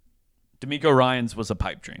here. D'Amico Ryans was a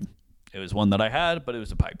pipe dream. It was one that I had, but it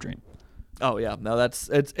was a pipe dream. Oh yeah, no,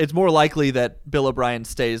 it's more likely that Bill O'Brien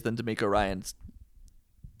stays than D'Amico Ryans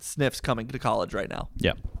sniffs coming to college right now.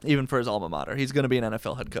 Yeah. Even for his alma mater, he's going to be an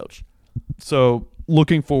NFL head coach. So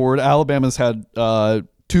looking forward, Alabama's had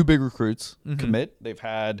 2 big recruits commit. They've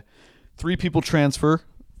had 3 people transfer,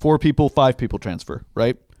 4 people, 5 people transfer.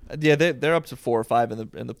 Right? Yeah, they're up to 4 or 5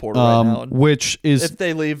 in the portal right now. And which is if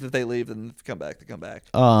they leave, then they come back. They come back.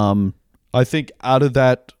 I think out of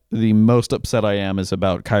that, the most upset I am is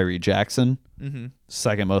about Kyrie Jackson. Mm-hmm.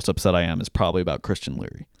 Second most upset I am is probably about Christian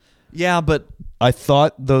Leary. Yeah, but I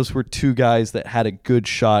thought those were 2 guys that had a good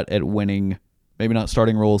shot at winning, maybe not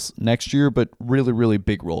starting roles next year, but really, really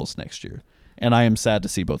big roles next year. And I am sad to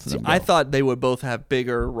see both of them go. I thought they would both have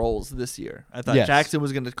bigger roles this year. I thought Yes. Jackson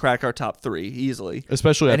was going to crack our top 3 easily.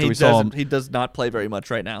 Especially And after we saw him. he does not play very much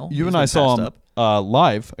right now. You He's and I been saw passed him up.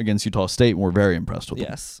 live against Utah State, and we're very impressed with him.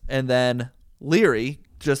 Yes. And then Leary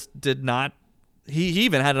just did not. He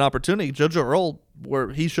even had an opportunity. JoJo Earl, where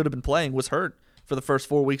he should have been playing, was hurt for the first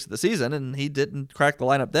 4 weeks of the season, and he didn't crack the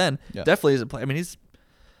lineup then. Yeah. Definitely isn't playing. I mean, he's.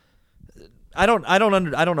 I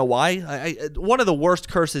don't know why. One of the worst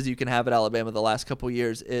curses you can have at Alabama the last couple of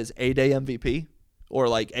years is A-Day MVP or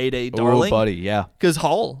like A-Day darling. Oh, buddy, yeah. Because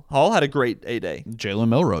Hall had a great A-Day. Jalen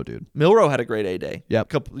Milroe, dude. Milroe had a great A-Day.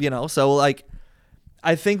 Yep. So like,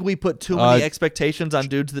 I think we put too many expectations on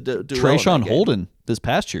dudes that do well in Trayshawn that game. Holden this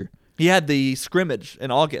past year. He had the scrimmage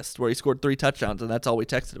in August where he scored 3 touchdowns, and that's all we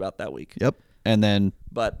texted about that week. Yep. And then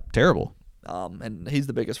But terrible. and he's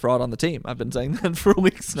the biggest fraud on the team. I've been saying that for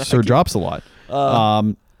weeks now. Sir drops a lot.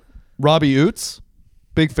 Robbie Oots,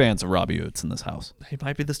 big fans of Robbie Oots in this house. He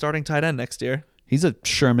might be the starting tight end next year. He's a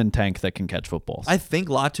Sherman tank that can catch footballs. I think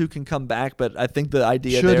Latu can come back, but I think the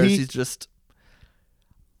idea Should there he? is he's just.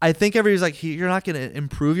 I think everybody's like, you're not going to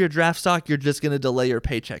improve your draft stock. You're just going to delay your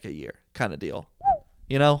paycheck a year, kind of deal.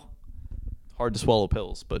 You know, Hard to swallow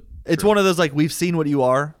pills, but it's one of those like we've seen what you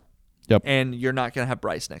are. Yep. And you're not going to have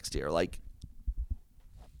Bryce next year. Like,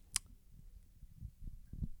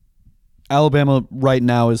 Alabama right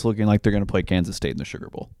now is looking like they're going to play Kansas State in the Sugar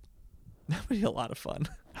Bowl. that would be a lot of fun.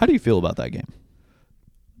 How do you feel about that game?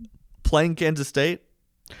 Playing Kansas State.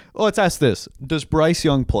 Well, let's ask this. Does Bryce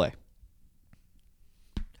Young play?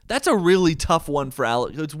 That's a really tough one for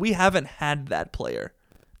Alex because we haven't had that player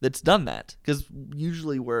that's done that. Because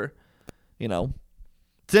usually we're,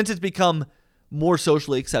 since it's become more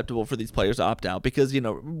socially acceptable for these players to opt out. Because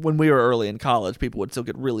when we were early in college, people would still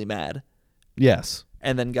get really mad, Yes.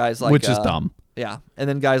 and then guys like Which is dumb. Yeah, and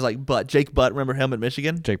then guys like Jake Butt, remember him at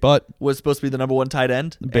Michigan? Jake Butt. Was supposed to be the number 1 tight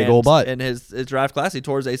end. Big ol' Butt. In his draft class, he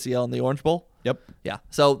tore his ACL in the Orange Bowl. Yep. Yeah,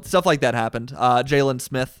 so stuff like that happened. Jalen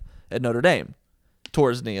Smith at Notre Dame tore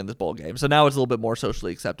his knee in this bowl game. So now it's a little bit more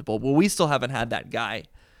socially acceptable. But we still haven't had that guy.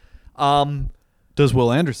 Does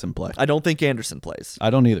Will Anderson play? I don't think Anderson plays. I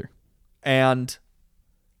don't either. And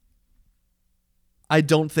I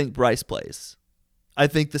don't think Bryce plays. I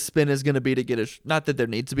think the spin is going to be to get his, not that there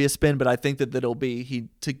needs to be a spin, but I think that it'll be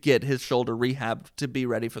to get his shoulder rehab to be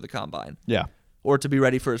ready for the combine Yeah. or to be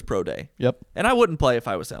ready for his pro day. Yep. And I wouldn't play if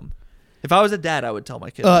I was him. If I was a dad, I would tell my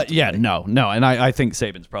kid. No. And I think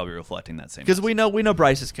Saban's probably reflecting that same. Because we know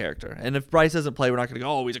Bryce's character, and if Bryce doesn't play, we're not going to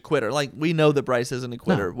go, oh, he's a quitter. Like, we know that Bryce isn't a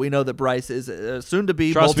quitter. No. We know that Bryce is soon to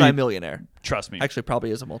be Trust me. multimillionaire. Trust me. Actually,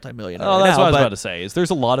 probably is a multimillionaire. Oh, right that's now, what I was but- about to say. Is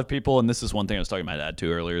there's a lot of people, and this is one thing I was talking to my dad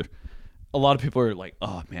too earlier. A lot of people are like,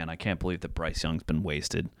 "Oh man, I can't believe that Bryce Young's been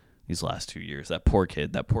wasted these last 2 years. That poor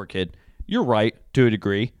kid. That poor kid." You're right to a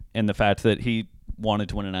degree, and the fact that he wanted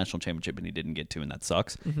to win a national championship and he didn't get to, and that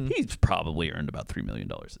sucks. Mm-hmm. He's probably earned about $3 million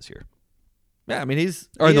this year, Yeah, I mean,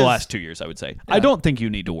 or he the is- last 2 years, I would say. Yeah. I don't think you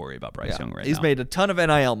need to worry about Bryce Yeah. Young right He's now. made a ton of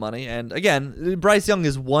NIL money, and again, Bryce Young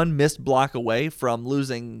is one missed block away from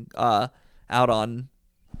losing out on,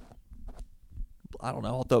 I don't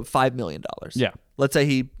know, the $5 million. Yeah. Let's say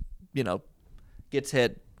he, gets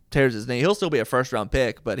hit, tears his knee. He'll still be a first-round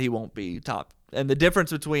pick, but he won't be top. And the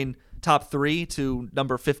difference between top 3 to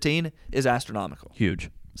number 15 is astronomical. Huge.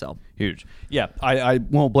 So Huge. Yeah, I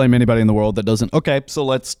won't blame anybody in the world that doesn't. Okay, so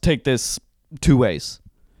let's take this 2 ways.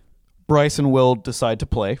 Bryce and Will decide to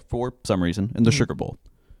play for some reason in the Sugar Bowl.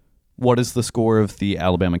 What is the score of the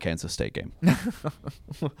Alabama-Kansas State game?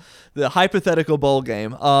 the hypothetical bowl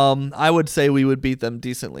game, I would say we would beat them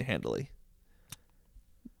decently handily.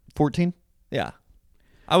 14? Yeah.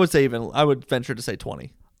 I would venture to say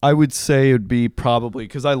 20. I would say it would be probably,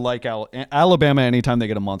 because I like Alabama. Anytime they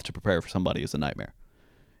get a month to prepare for somebody is a nightmare.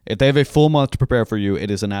 If they have a full month to prepare for you, it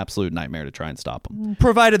is an absolute nightmare to try and stop them.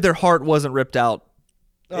 Provided their heart wasn't ripped out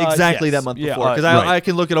exactly yes. that month Yeah, before. Because right. I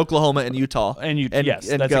can look at Oklahoma and Utah. Yes,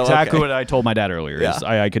 and that's go, exactly okay. what I told my dad earlier. Is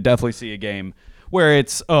Yeah. I could definitely see a game where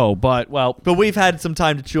it's, But we've had some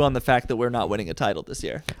time to chew on the fact that we're not winning a title this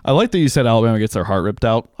year. I like that you said Alabama gets their heart ripped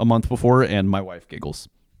out a month before, and my wife giggles.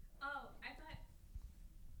 Oh, I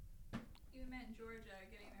thought you meant Georgia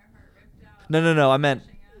getting their heart ripped out. No.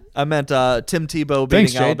 I meant Tim Tebow beating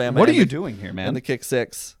Thanks, Jade. Alabama. What are in you the- doing here, in man? the kick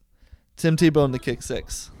 6. Tim Tebow in the kick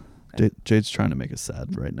 6. Jade's trying to make us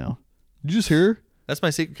sad right now. Did you just hear her? That's my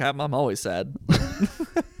secret, Cap. I'm always sad.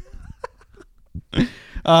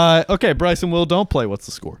 Okay, Bryce and Will don't play. What's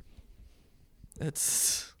the score?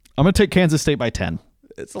 It's I'm going to take Kansas State by 10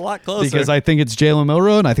 a lot closer. because I think it's Jalen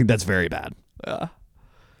Milroe, and I think that's very bad. Yeah.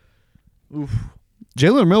 Oof.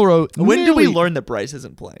 Jalen Milroe. When do we nearly- learn that Bryce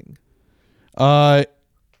isn't playing? Uh,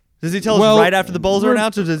 Does he tell Well, us right after the bowls are rem-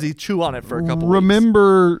 announced, or does he chew on it for a couple weeks?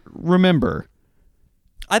 remember.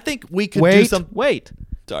 I think we could do Wait, some. wait.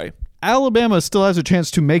 Sorry. Alabama still has a chance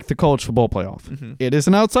to make the college football playoff. Mm-hmm. It is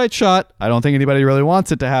an outside shot. I don't think anybody really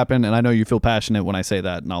wants it to happen, and I know you feel passionate when I say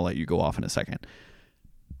that, and I'll let you go off in a second.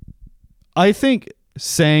 I think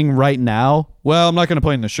saying right now, well, I'm not going to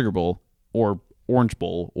play in the Sugar Bowl or Orange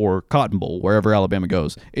Bowl or Cotton Bowl, wherever Alabama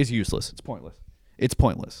goes, is useless. It's pointless. It's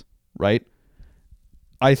pointless, right?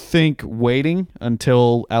 I think waiting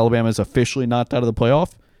until Alabama is officially knocked out of the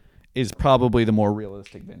playoff is probably the more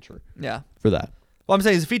realistic venture Yeah. for that. What I'm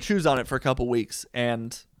saying is if he chews on it for a couple weeks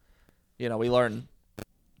and, we learn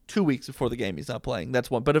 2 weeks before the game he's not playing, that's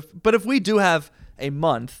one. But if we do have a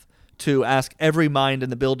month to ask every mind in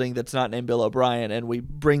the building that's not named Bill O'Brien and we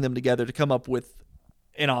bring them together to come up with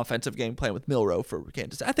an offensive game plan with Milroe for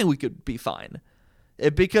Kansas, I think we could be fine.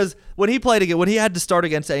 Because when he played again, when he had to start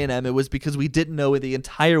against A&M, it was because we didn't know the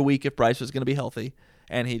entire week if Bryce was going to be healthy,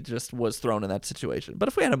 and he just was thrown in that situation. But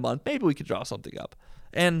if we had a month, maybe we could draw something up.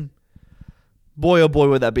 And boy, oh boy,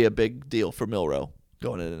 would that be a big deal for Milroe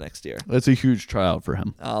going into next year. That's a huge tryout for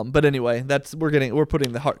him. But anyway, we're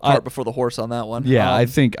putting the cart before the horse on that one. Yeah, I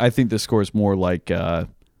think the score is more like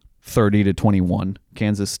 30-21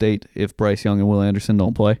 Kansas State if Bryce Young and Will Anderson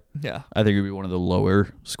don't play. Yeah. I think it would be one of the lower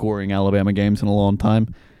scoring Alabama games in a long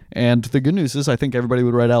time. And the good news is I think everybody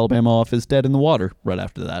would write Alabama off as dead in the water right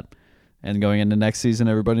after that. And going into next season,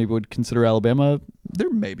 everybody would consider Alabama,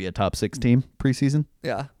 they're maybe a top 6 team preseason.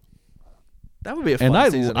 Yeah. That would be a fun And I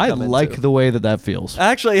season to I come like into. the way that feels.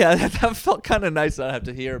 Actually, yeah, that felt kind of nice to have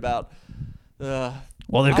to hear about. Well,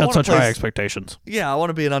 they've got such high expectations. Yeah, I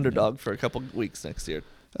want to be an underdog for a couple weeks next year.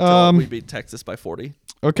 Until we beat Texas by 40.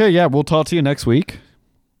 Okay, yeah, we'll talk to you next week.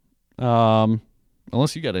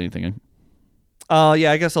 Unless you got anything.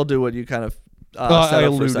 Yeah, I guess I'll do what you kind of set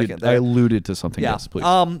up for a second there. I alluded to something. Yeah. Yes, please.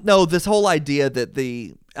 No, this whole idea that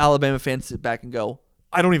the Alabama fans sit back and go,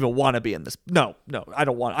 I don't even want to be in this. No, I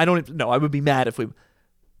don't want. I don't even. No, I would be mad if we.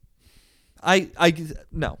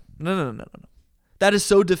 No. That is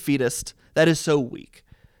so defeatist. That is so weak.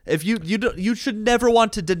 If you should never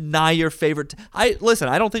want to deny your favorite. I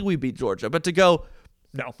don't think we beat Georgia, but to go,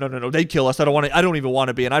 no, they'd kill us. I don't even want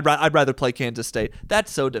to be, and I'd rather play Kansas State.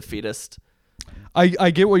 That's so defeatist.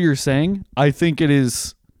 I get what you're saying. I think it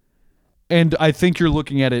is, and I think you're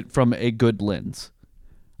looking at it from a good lens.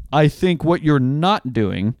 I think what you're not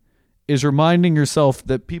doing is reminding yourself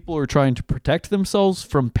that people are trying to protect themselves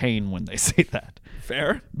from pain when they say that.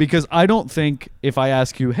 Fair. Because I don't think if I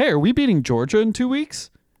ask you, hey, are we beating Georgia in 2 weeks?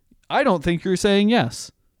 I don't think you're saying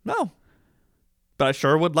yes. No. But I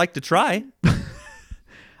sure would like to try.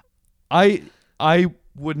 I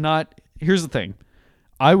would not. Here's the thing.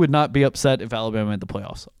 I would not be upset if Alabama made the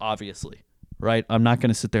playoffs, obviously. Right? I'm not going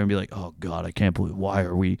to sit there and be like, oh, God, I can't believe, why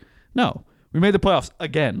are we? No. We made the playoffs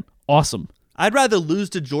again. Awesome. I'd rather lose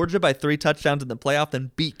to Georgia by 3 touchdowns in the playoff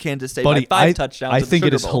than beat Kansas State Buddy, by 5 touchdowns. I in the think it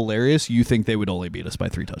Sugar is Bowl. hilarious. You think they would only beat us by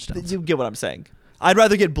 3 touchdowns. You get what I'm saying. I'd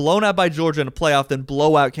rather get blown out by Georgia in a playoff than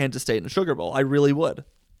blow out Kansas State in the Sugar Bowl. I really would.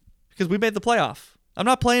 Because we made the playoff. I'm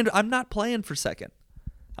not playing for second.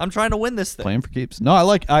 I'm trying to win this thing. Playing for keeps. No, I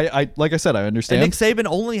like I said, I understand. And Nick Saban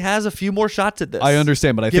only has a few more shots at this. I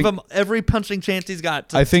understand, but I give think him every punching chance he's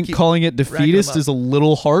got. I think calling it defeatist is a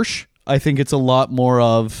little harsh. I think it's a lot more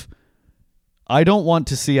of, I don't want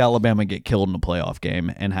to see Alabama get killed in a playoff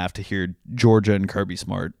game and have to hear Georgia and Kirby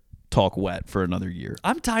Smart talk wet for another year.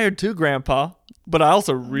 I'm tired too, Grandpa. But I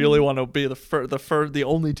also really want to be the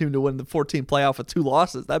only team to win the 14 playoff with 2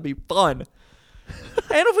 losses. That'd be fun.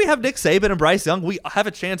 And if we have Nick Saban and Bryce Young, we have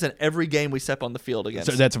a chance in every game we step on the field against.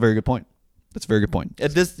 So that's a very good point. That's a very good point.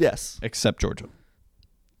 Yes. Except Georgia.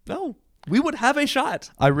 No, we would have a shot.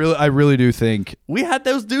 I really do think We had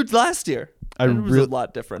those dudes last year. It was a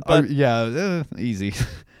lot different. But easy.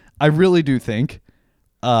 I really do think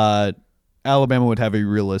Alabama would have a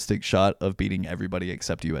realistic shot of beating everybody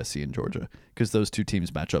except USC and Georgia because those 2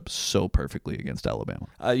 teams match up so perfectly against Alabama.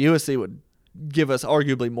 USC would give us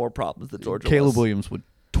arguably more problems than Georgia. Caleb Williams would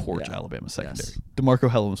torch Yeah. Alabama's secondary. Yes. DeMarco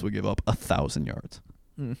Hellams would give up 1,000 yards.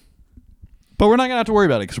 But we're not going to have to worry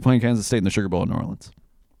about it because we're playing Kansas State in the Sugar Bowl in New Orleans.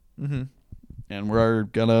 Mm-hmm. And we're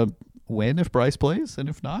going to win if Bryce plays, and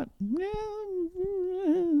if not,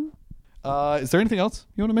 is there anything else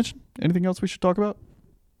you want to mention? Anything else we should talk about?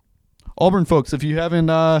 Auburn folks, if you haven't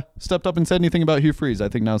stepped up and said anything about Hugh Freeze, I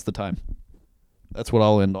think now's the time. That's what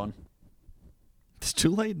I'll end on. It's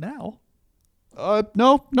too late now.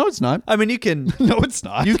 No, it's not. I mean, you can. No, it's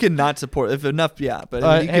not. You can not support if enough. Yeah, but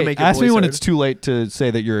I mean, you can make your ask me voice when heard. it's too late to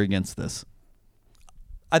say that you're against this.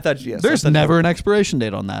 I thought yes. There's I thought never an expiration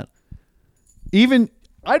date on that.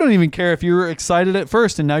 I don't even care if you were excited at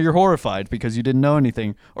first and now you're horrified because you didn't know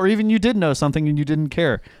anything, or even you did know something and you didn't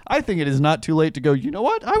care. I think it is not too late to go, you know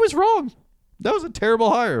what? I was wrong. That was a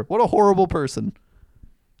terrible hire. What a horrible person.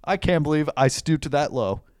 I can't believe I stooped that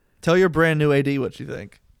low. Tell your brand new AD what you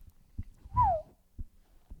think.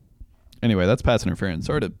 Anyway, that's pass interference.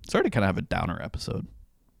 Sorry to kind of have a downer episode.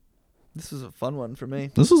 This was a fun one for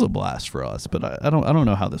me. This was a blast for us, but I don't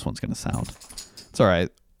know how this one's going to sound. It's all right.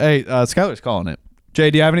 Hey, Skylar's calling it. Jay,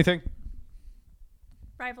 do you have anything?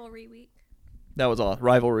 Rivalry week. That was all.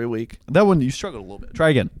 Rivalry week. That one, you struggled a little bit. Try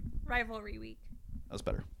again. Rivalry week. That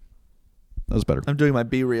was better. I'm doing my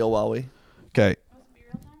B reel while we. Okay.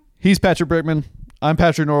 He's Patrick Brickman. I'm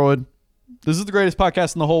Patrick Norwood. This is the greatest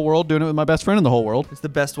podcast in the whole world, doing it with my best friend in the whole world. It's the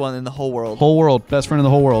best one in the whole world. Whole world. Best friend in the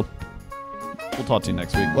whole world. We'll talk to you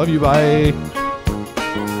next week. Love you. Bye.